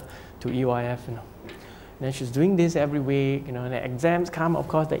fetch her to EYF, And then she's doing this every week, and the exams come, of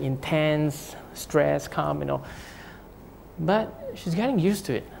course, the intense stress come, But she's getting used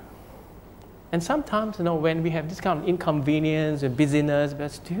to it. And sometimes, when we have this kind of inconvenience and busyness, we're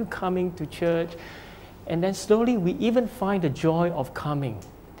still coming to church. And then slowly we even find the joy of coming.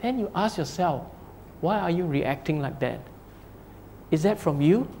 Then you ask yourself, why are you reacting like that? Is that from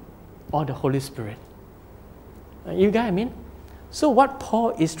you or the Holy Spirit? You get what I mean? So what Paul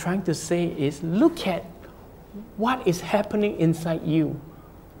is trying to say is, look at what is happening inside you.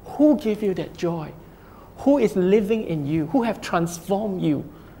 Who gave you that joy? Who is living in you? Who have transformed you?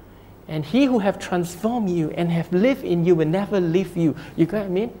 And he who have transformed you and have lived in you will never leave you. You get what I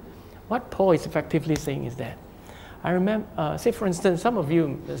mean? What Paul is effectively saying is that. I remember, say for instance, some of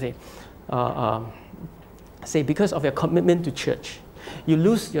you say because of your commitment to church, you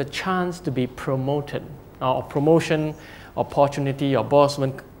lose your chance to be promoted, or promotion opportunity. Your boss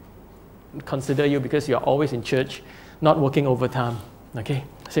won't consider you because you're always in church, not working overtime. Okay?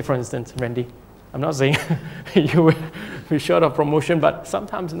 Say for instance, Randy, I'm not saying you will be short of promotion, but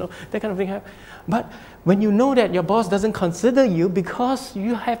sometimes, that kind of thing happens. But when you know that your boss doesn't consider you because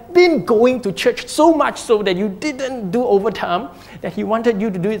you have been going to church so much so that you didn't do overtime, that he wanted you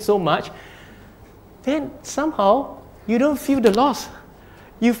to do it so much, then somehow you don't feel the loss.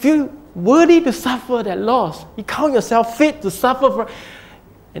 You feel worthy to suffer that loss. You count yourself fit to suffer for,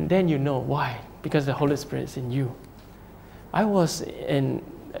 and then you know why. Because the Holy Spirit is in you. I was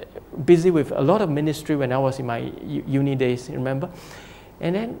busy with a lot of ministry when I was in my uni days, remember?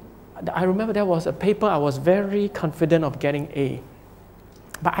 And then I remember there was a paper I was very confident of getting A.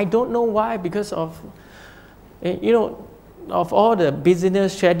 But I don't know why, because of, of all the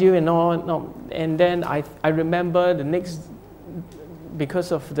business schedule and all. No. And then I remember the next,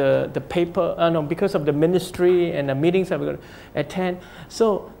 because of the paper, because of the ministry and the meetings I was going to attend.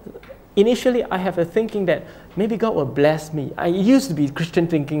 So initially, I have a thinking that maybe God will bless me. I used to be Christian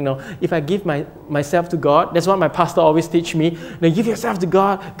thinking, if I give myself to God, that's what my pastor always teach me. Give yourself to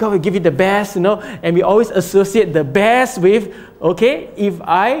God, God will give you the best, and we always associate the best with, okay, if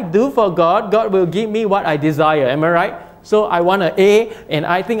I do for God, God will give me what I desire. Am I right? So I want an A, and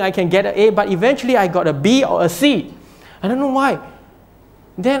I think I can get an A, but eventually I got a B or a C. I don't know why.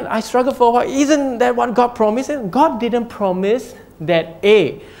 Then I struggled for a while. Isn't that what God promised? God didn't promise that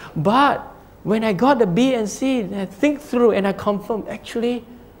A. But when I got the B and C, I think through and I confirmed, actually,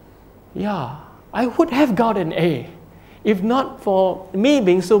 I would have got an A. If not for me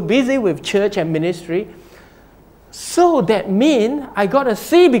being so busy with church and ministry. So that means I got a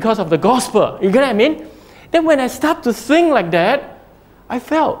C because of the gospel. You get what I mean? Then when I start to think like that, I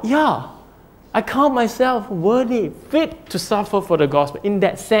felt, I count myself worthy, fit to suffer for the gospel in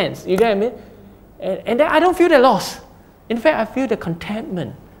that sense. You get what I mean? And then I don't feel the loss. In fact, I feel the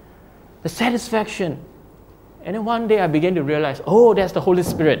contentment, the satisfaction. And then one day I began to realize, that's the Holy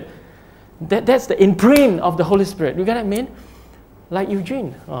Spirit. That's the imprint of the Holy Spirit. You get what I mean? Like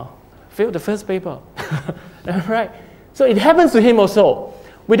Eugene, failed the first paper. Right? So it happens to him also.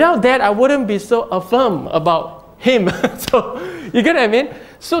 Without that, I wouldn't be so affirm about him. So you get what I mean?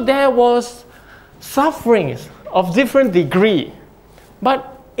 So there was sufferings of different degree.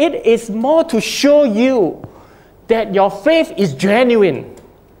 But it is more to show you that your faith is genuine.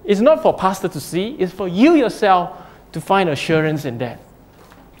 It's not for pastor to see, it's for you yourself to find assurance in that.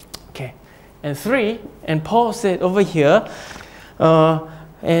 Okay. And 3, and Paul said over here,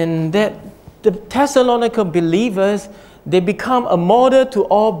 and that the Thessalonican believers, they become a model to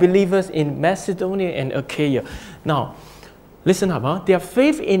all believers in Macedonia and Achaia. Now, listen up, their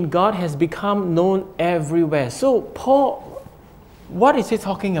faith in God has become known everywhere. So Paul, what is he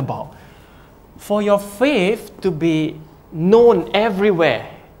talking about? For your faith to be known everywhere,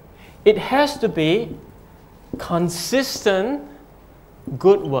 it has to be consistent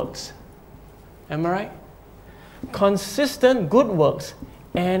good works. Am I right? Consistent good works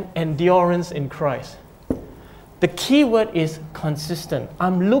and endurance in Christ. The key word is consistent.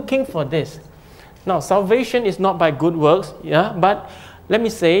 I'm looking for this. Now, salvation is not by good works, but let me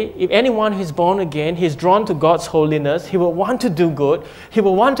say, if anyone is born again, he's drawn to God's holiness, he will want to do good, he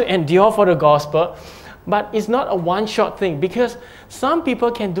will want to endure for the gospel, but it's not a one-shot thing, because some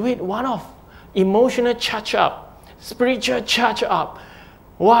people can do it one-off. Emotional charge up, spiritual charge up.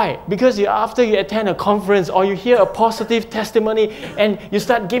 Why? Because after you attend a conference or you hear a positive testimony and you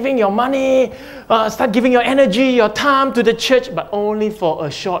start giving your money, start giving your energy, your time to the church, but only for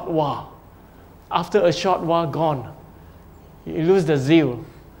a short while. After a short while gone, you lose the zeal.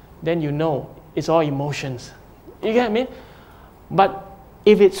 Then you know it's all emotions. You get what I mean? But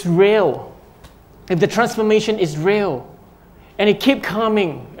if it's real, if the transformation is real, and it keeps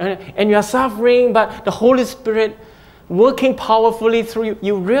coming, and you are suffering, but the Holy Spirit working powerfully through you,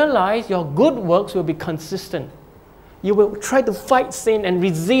 you realize your good works will be consistent. You will try to fight sin and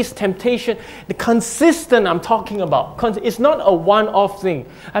resist temptation. The consistent I'm talking about. It's not a one-off thing.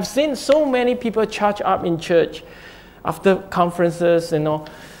 I've seen so many people charge up in church after conferences,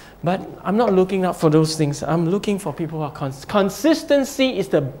 but I'm not looking out for those things. I'm looking for people who are consistency is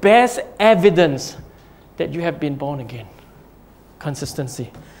the best evidence that you have been born again.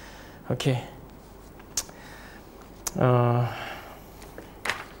 Consistency. Okay.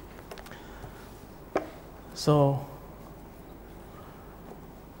 So,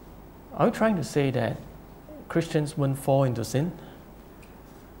 are we trying to say that Christians won't fall into sin?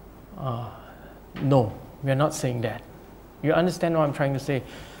 No, we are not saying that. You understand what I'm trying to say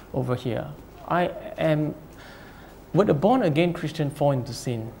over here? Would a born-again Christian fall into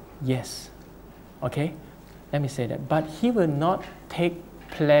sin? Yes. Okay? Let me say that. But he will not take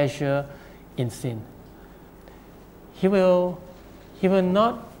pleasure in sin. He will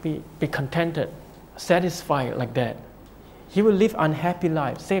not be contented, satisfied like that. He will live unhappy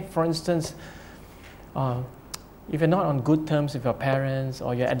life. Say, for instance, if you're not on good terms with your parents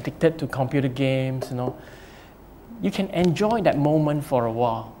or you're addicted to computer games, you can enjoy that moment for a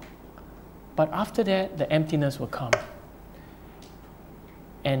while. But after that, the emptiness will come.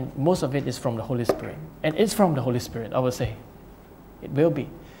 And most of it is from the Holy Spirit. And it's from the Holy Spirit, I would say. It will be.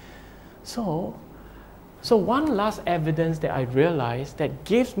 So one last evidence that I realized that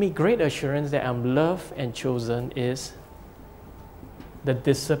gives me great assurance that I'm loved and chosen is the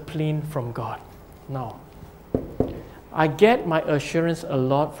discipline from God. Now, I get my assurance a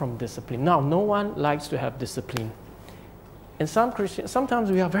lot from discipline. Now, no one likes to have discipline. And some Christians,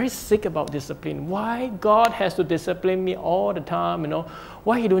 sometimes we are very sick about discipline. Why God has to discipline me all the time,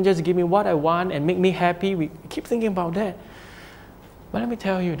 Why He don't just give me what I want and make me happy? We keep thinking about that. But let me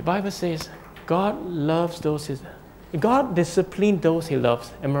tell you, the Bible says, God loves God disciplines those He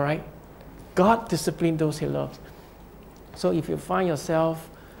loves. Am I right? God disciplines those He loves. So if you find yourself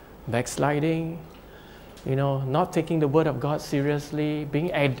backsliding, not taking the word of God seriously,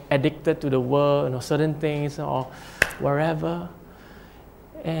 being addicted to the world, certain things or wherever,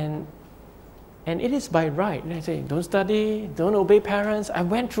 and it is by right. I say, don't study, don't obey parents. I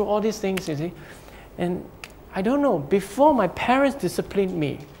went through all these things, you see, and I don't know. Before my parents disciplined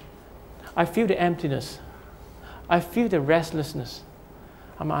me, I feel the emptiness. I feel the restlessness.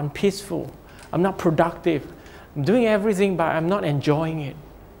 I'm unpeaceful. I'm not productive. I'm doing everything, but I'm not enjoying it.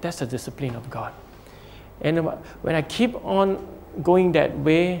 That's the discipline of God. And when I keep on going that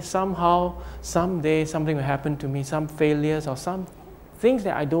way, somehow, someday, something will happen to me, some failures or some things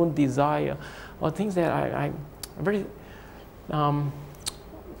that I don't desire, or things that I very, some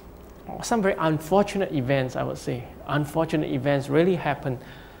very unfortunate events, I would say. Unfortunate events really happen,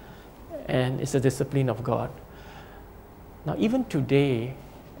 and it's the discipline of God. Now, even today,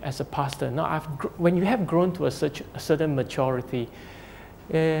 as a pastor, when you have grown to a certain maturity,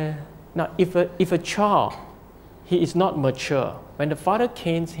 now if a child, he is not mature, when the father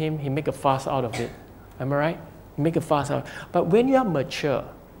canes him, he make a fuss out of it. Am I right? He make a fuss out. But when you are mature,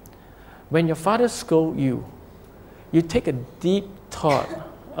 when your father scolds you, you take a deep thought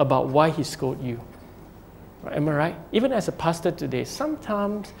about why he scolded you. Am I right? Even as a pastor today,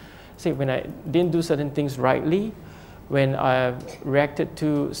 sometimes, say when I didn't do certain things rightly, when I reacted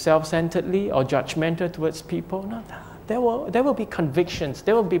too self-centeredly or judgmental towards people, there will be convictions,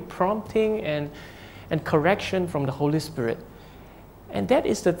 there will be prompting and correction from the Holy Spirit. And that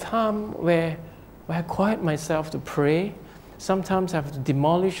is the time where I quiet myself to pray. Sometimes I have to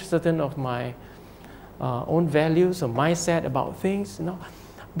demolish certain of my own values or mindset about things,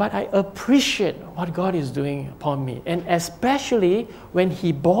 But I appreciate what God is doing upon me. And especially when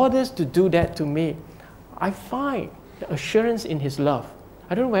He bothers to do that to me, I find the assurance in His love.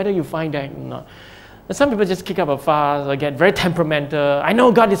 I don't know whether you find that or not. Some people just kick up a fuss or get very temperamental. I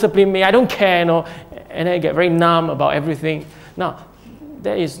know God disciplined me, I don't care, and I get very numb about everything. Now,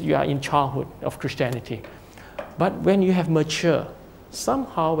 you are in childhood of Christianity. But when you have matured,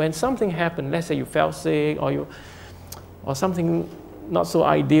 somehow when something happened, let's say you fell sick or something not so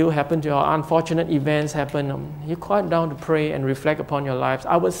ideal happened to you, or unfortunate events happen, you quiet down to pray and reflect upon your lives.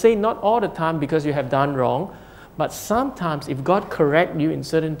 I would say not all the time because you have done wrong, but sometimes if God corrects you in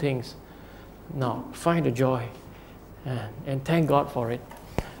certain things, find the joy and thank God for it.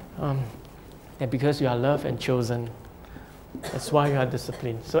 And because you are loved and chosen, that's why you are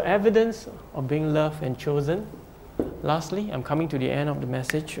disciplined. So evidence of being loved and chosen. Lastly, I'm coming to the end of the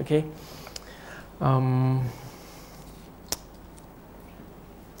message, okay?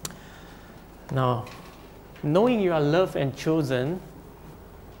 Now, knowing you are loved and chosen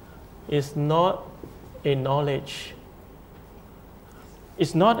is not a knowledge.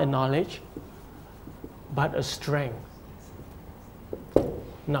 It's not a knowledge, but a strength.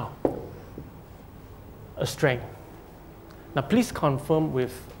 Now, a strength. Now, please confirm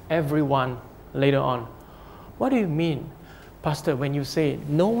with everyone later on. What do you mean, Pastor, when you say,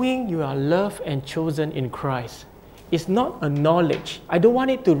 knowing you are loved and chosen in Christ? It's not a knowledge. I don't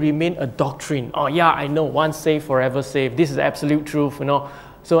want it to remain a doctrine. Oh yeah, I know, once saved, forever saved. This is absolute truth, you know.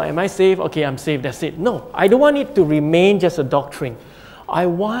 So am I saved? Okay, I'm saved, that's it. No, I don't want it to remain just a doctrine. I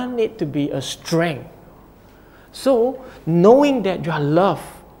want it to be a strength. So, knowing that you are loved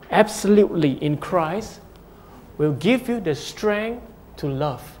absolutely in Christ will give you the strength to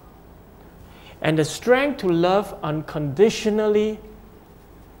love. And the strength to love unconditionally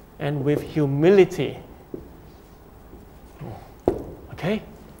and with humility. Okay?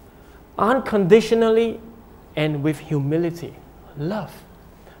 Unconditionally and with humility. Love.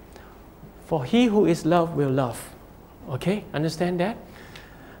 For he who is loved will love. Okay? Understand that?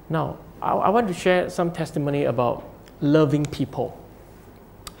 Now, I want to share some testimony about loving people.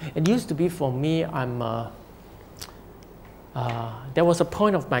 It used to be for me, there was a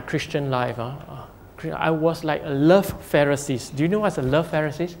point of my Christian life. I was like a love Pharisees. Do you know what's a love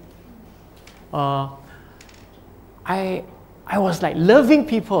Pharisees? I was like loving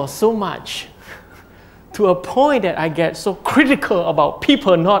people so much to a point that I get so critical about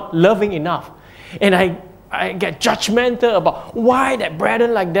people not loving enough. And I get judgmental about why that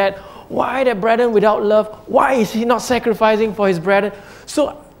brethren like that, why that brethren without love, why is he not sacrificing for his brethren?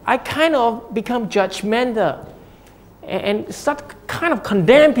 So I kind of become judgmental and start kind of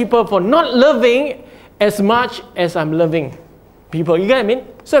condemn people for not loving as much as I'm loving people. You get what I mean?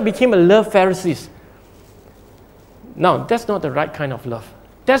 So I became a love Pharisees. Now, that's not the right kind of love.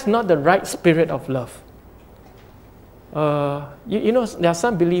 That's not the right spirit of love. You know, there are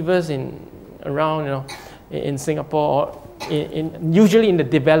some believers around, you know, in Singapore, or usually in the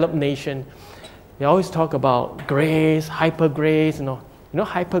developed nation, they always talk about grace, hyper grace, you know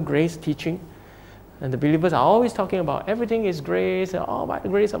hyper grace teaching. And the believers are always talking about everything is grace, oh, by the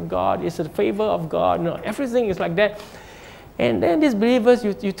grace of God, it's the favor of God, you know, everything is like that. And then these believers,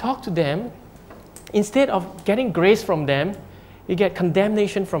 you talk to them, instead of getting grace from them, you get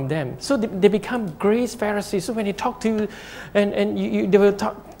condemnation from them. So they become grace Pharisees. So when they talk to you, and they will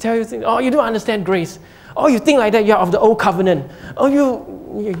tell you things, oh, you don't understand grace. Oh, you think like that, you're of the old covenant. Oh,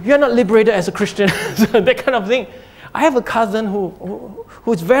 you're not liberated as a Christian. So that kind of thing. I have a cousin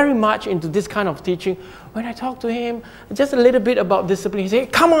who's very much into this kind of teaching. When I talk to him just a little bit about discipline, he says,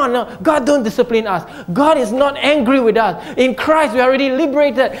 come on, no, God don't discipline us. God is not angry with us. In Christ, we are already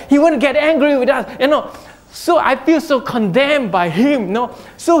liberated. He won't get angry with us. You know, so I feel so condemned by him. You know?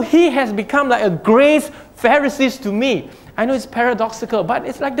 So he has become like a grace Pharisees to me. I know it's paradoxical, but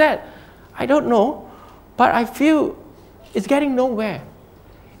it's like that. I don't know, but I feel it's getting nowhere.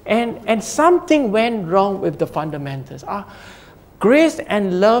 And something went wrong with the fundamentals. Grace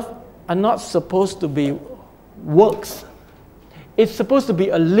and love are not supposed to be works. It's supposed to be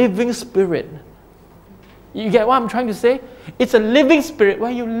a living spirit. You get what I'm trying to say? It's a living spirit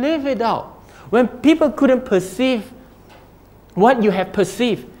where you live it out. When people couldn't perceive what you have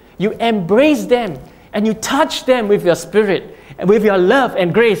perceived, you embrace them and you touch them with your spirit, and with your love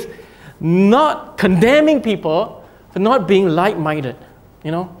and grace, not condemning people for not being like-minded. You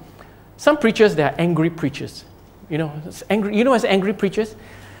know, some preachers, they are angry preachers. You know, as angry preachers?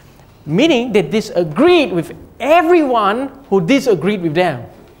 Meaning they disagreed with everyone who disagreed with them.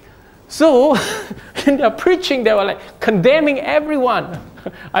 So, in their preaching, they were like condemning everyone.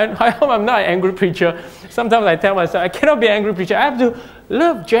 I hope I'm not an angry preacher. Sometimes I tell myself, I cannot be an angry preacher. I have to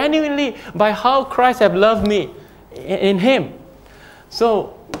love genuinely by how Christ has loved me in Him.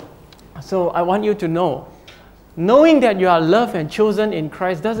 So I want you to know, knowing that you are loved and chosen in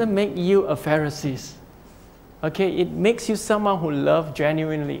Christ doesn't make you a Pharisee. Okay, it makes you someone who loves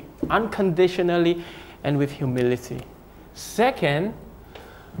genuinely, unconditionally, and with humility. Second,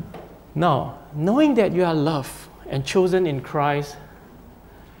 now, knowing that you are loved and chosen in Christ,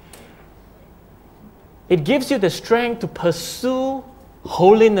 it gives you the strength to pursue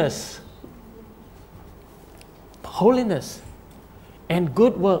holiness. Holiness and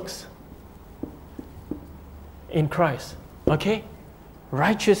good works in Christ. Okay?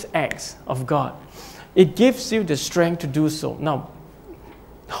 Righteous acts of God. It gives you the strength to do so. Now,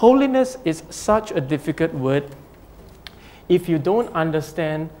 holiness is such a difficult word. If you don't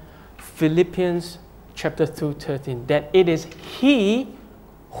understand Philippians chapter 2:13, that it is He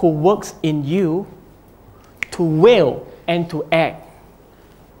who works in you to will and to act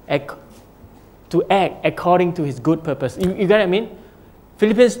according to His good purpose. You get what I mean?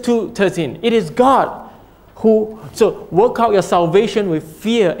 Philippians 2:13. It is God who, so work out your salvation with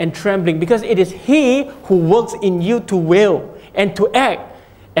fear and trembling, because it is He who works in you to will and to act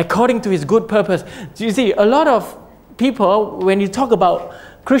according to his good purpose. So you see, a lot of people, when you talk about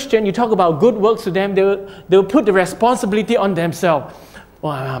Christian, you talk about good works to them, they'll put the responsibility on themselves.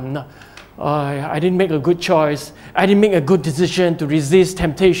 Well, I didn't make a good choice. I didn't make a good decision to resist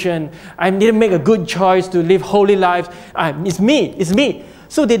temptation. I didn't make a good choice to live holy lives. It's me.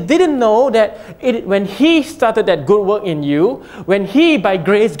 So they didn't know that when he started that good work in you, when he, by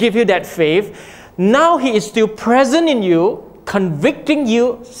grace, gave you that faith, now he is still present in you, convicting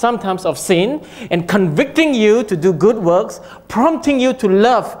you sometimes of sin and convicting you to do good works, prompting you to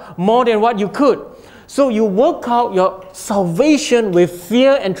love more than what you could. So you work out your salvation with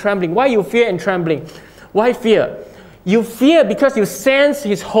fear and trembling. Why you fear and trembling? Why fear? You fear because you sense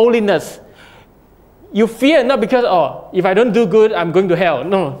his holiness. You fear not because, if I don't do good, I'm going to hell.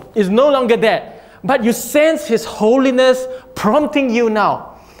 No, it's no longer that. But you sense his holiness prompting you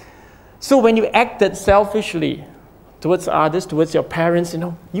now. So when you acted selfishly towards others, towards your parents,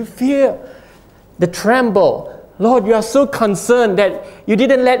 you fear, the tremble. Lord, you are so concerned that you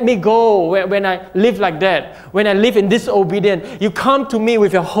didn't let me go when I live like that, when I live in disobedience. You come to me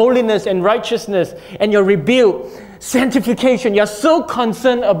with your holiness and righteousness and your rebuke, sanctification. You're so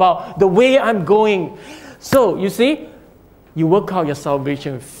concerned about the way I'm going. So, you see, you work out your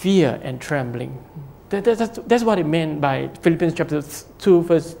salvation with fear and trembling. That's what it meant by Philippians chapter 2,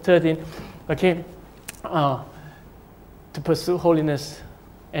 verse 13. Okay, to pursue holiness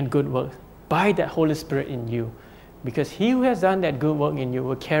and good work by that Holy Spirit in you. Because he who has done that good work in you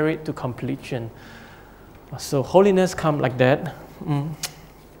will carry it to completion. So holiness comes like that.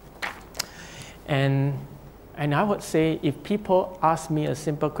 And I would say, if people ask me a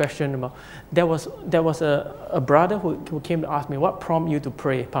simple question about, there was a brother who came to ask me, what prompted you to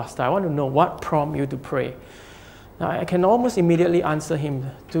pray, Pastor? I want to know what prompted you to pray. Now I can almost immediately answer him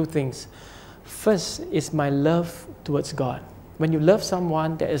two things. First is my love towards God. When you love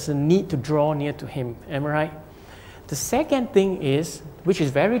someone, there is a need to draw near to him. Am I right? The second thing is, which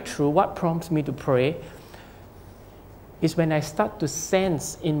is very true, what prompts me to pray is when I start to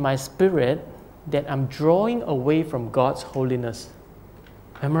sense in my spirit that I'm drawing away from God's holiness.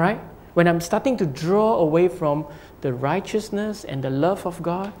 Am I right? When I'm starting to draw away from the righteousness and the love of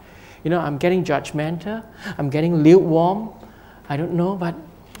God, I'm getting judgmental, I'm getting lukewarm, I don't know, but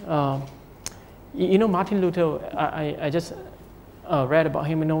Martin Luther, I just read about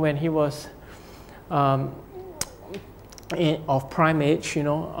him, when he was of prime age,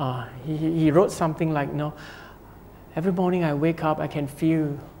 he wrote something like, every morning I wake up, I can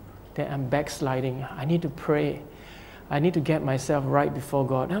feel that I'm backsliding. I need to pray. I need to get myself right before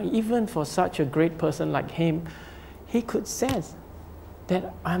God. Now, even for such a great person like him, he could sense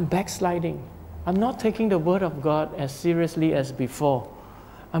that I'm backsliding. I'm not taking the word of God as seriously as before.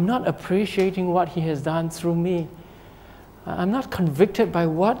 I'm not appreciating what he has done through me. I'm not convicted by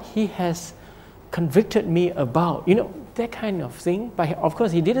what he has convicted me about. That kind of thing. But of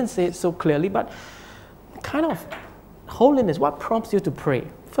course, he didn't say it so clearly, but kind of holiness. What prompts you to pray?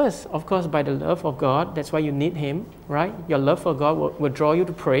 First, of course, by the love of God. That's why you need him, right? Your love for God will draw you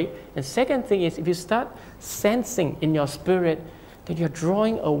to pray. And second thing is, if you start sensing in your spirit that you're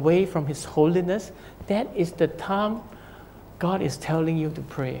drawing away from his holiness, that is the time God is telling you to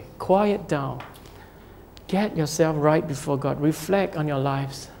pray. Quiet down. Get yourself right before God. Reflect on your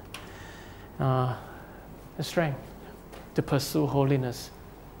lives. The strength to pursue holiness.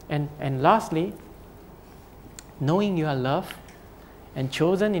 And lastly, knowing you are loved and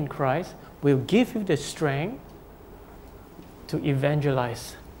chosen in Christ will give you the strength to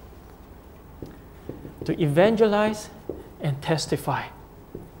evangelize. To evangelize and testify.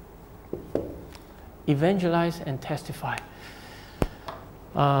 Evangelize and testify.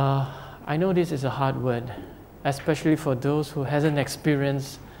 I know this is a hard word, especially for those who hasn't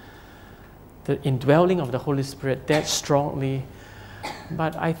experienced the indwelling of the Holy Spirit that strongly.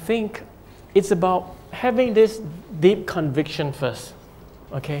 But I think it's about having this deep conviction first.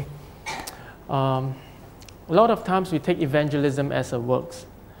 Okay? A lot of times we take evangelism as a works,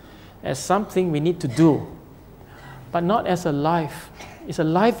 as something we need to do, but not as a life. It's a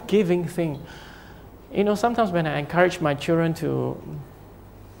life-giving thing. Sometimes when I encourage my children to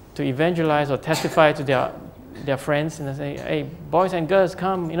evangelize or testify to their friends, and I say, hey, boys and girls,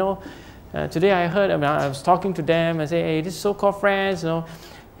 come, today I heard, I was talking to them, and say, hey, this so-called friends,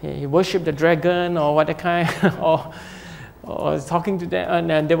 he worship the dragon or what the kind, or talking to them,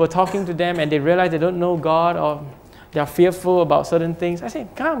 and they were talking to them, and they realize they don't know God, or they're fearful about certain things. I say,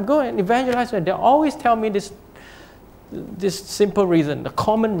 come, go and evangelize. They always tell me this simple reason, the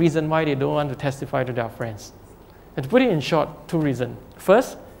common reason why they don't want to testify to their friends. And to put it in short, two reasons.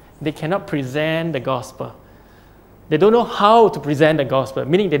 First, they cannot present the gospel. They don't know how to present the gospel,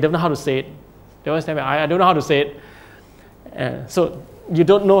 meaning they don't know how to say it. They always tell me, I don't know how to say it. So you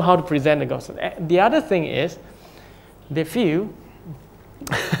don't know how to present the gospel. The other thing is, they feel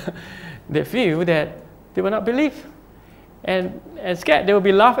they feel that they will not believe, and scared they will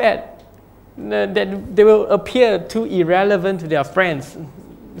be laughed at, that they will appear too irrelevant to their friends.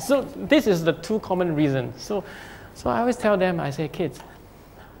 So this is the two common reasons. So I always tell them, I say, kids,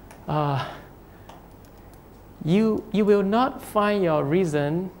 you will not find your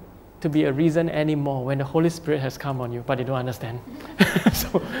reason to be a reason anymore when the Holy Spirit has come on you, but they don't understand.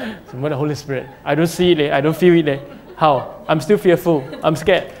 so what the Holy Spirit? I don't see it, I don't feel it. How? I'm still fearful, I'm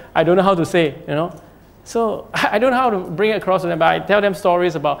scared, I don't know how to say, So I don't know how to bring it across to them, but I tell them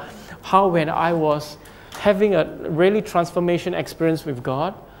stories about how when I was having a really transformation experience with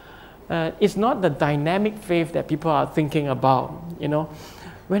God, it's not the dynamic faith that people are thinking about,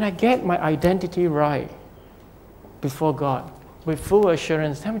 When I get my identity right before God, with full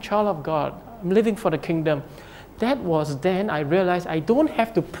assurance, I'm a child of God, I'm living for the kingdom. That was then I realized I don't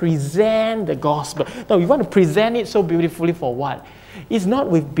have to present the gospel. No, you want to present it so beautifully for what? It's not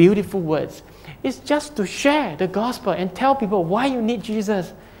with beautiful words. It's just to share the gospel and tell people why you need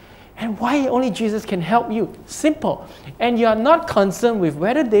Jesus and why only Jesus can help you. Simple. And you are not concerned with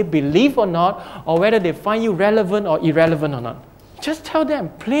whether they believe or not, or whether they find you relevant or irrelevant or not. Just tell them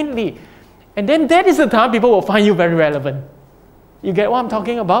plainly. And then that is the time people will find you very relevant. You get what I'm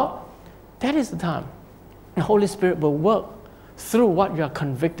talking about? That is the time the Holy Spirit will work through what you are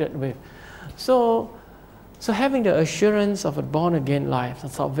convicted with. So having the assurance of a born-again life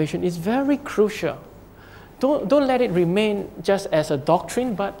and salvation is very crucial. Don't let it remain just as a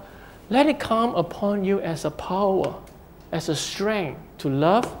doctrine, but let it come upon you as a power, as a strength to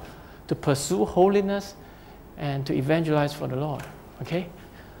love, to pursue holiness, and to evangelize for the Lord. Okay?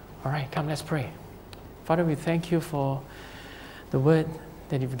 All right, come, let's pray. Father, we thank you for the word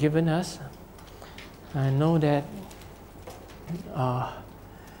that you've given us. I know that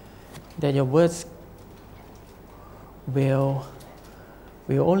that your words will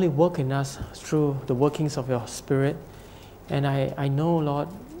only work in us through the workings of your Spirit. And I know, Lord,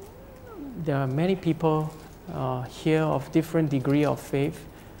 there are many people here of different degree of faith,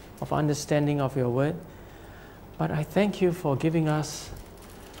 of understanding of your word. But I thank you for giving us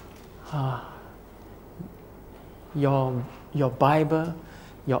your Bible,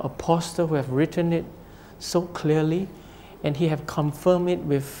 your apostle who have written it so clearly, and he have confirmed it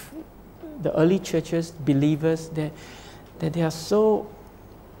with the early churches, believers, that they are so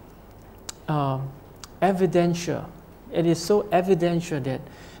evidential. It is so evidential that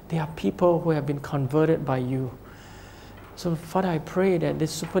they are people who have been converted by you. So Father, I pray that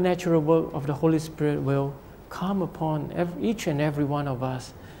this supernatural work of the Holy Spirit will come upon each and every one of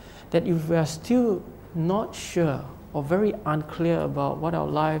us, that if we are still not sure or very unclear about what our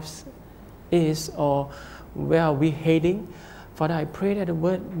lives is or where are we heading, Father, I pray that the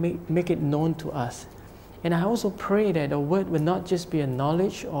word make it known to us. And I also pray that the word will not just be a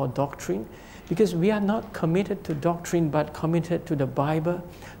knowledge or doctrine, because we are not committed to doctrine but committed to the Bible,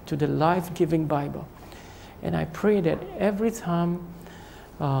 to the life-giving Bible. And I pray that every time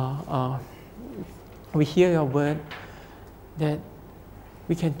we hear your word, that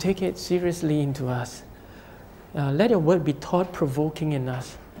we can take it seriously into us. Let your word be thought-provoking in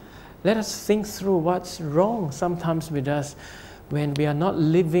us. Let us think through what's wrong sometimes with us when we are not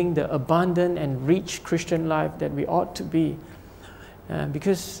living the abundant and rich Christian life that we ought to be.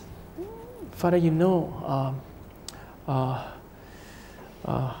 Because, Father, you know,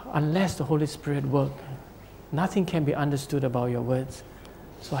 unless the Holy Spirit works, nothing can be understood about your words.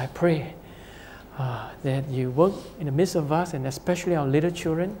 So I pray that you work in the midst of us, and especially our little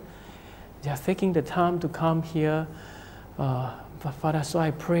children. They are taking the time to come here. Father, so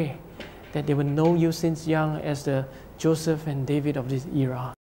I pray that they will know you since young as the Joseph and David of this era.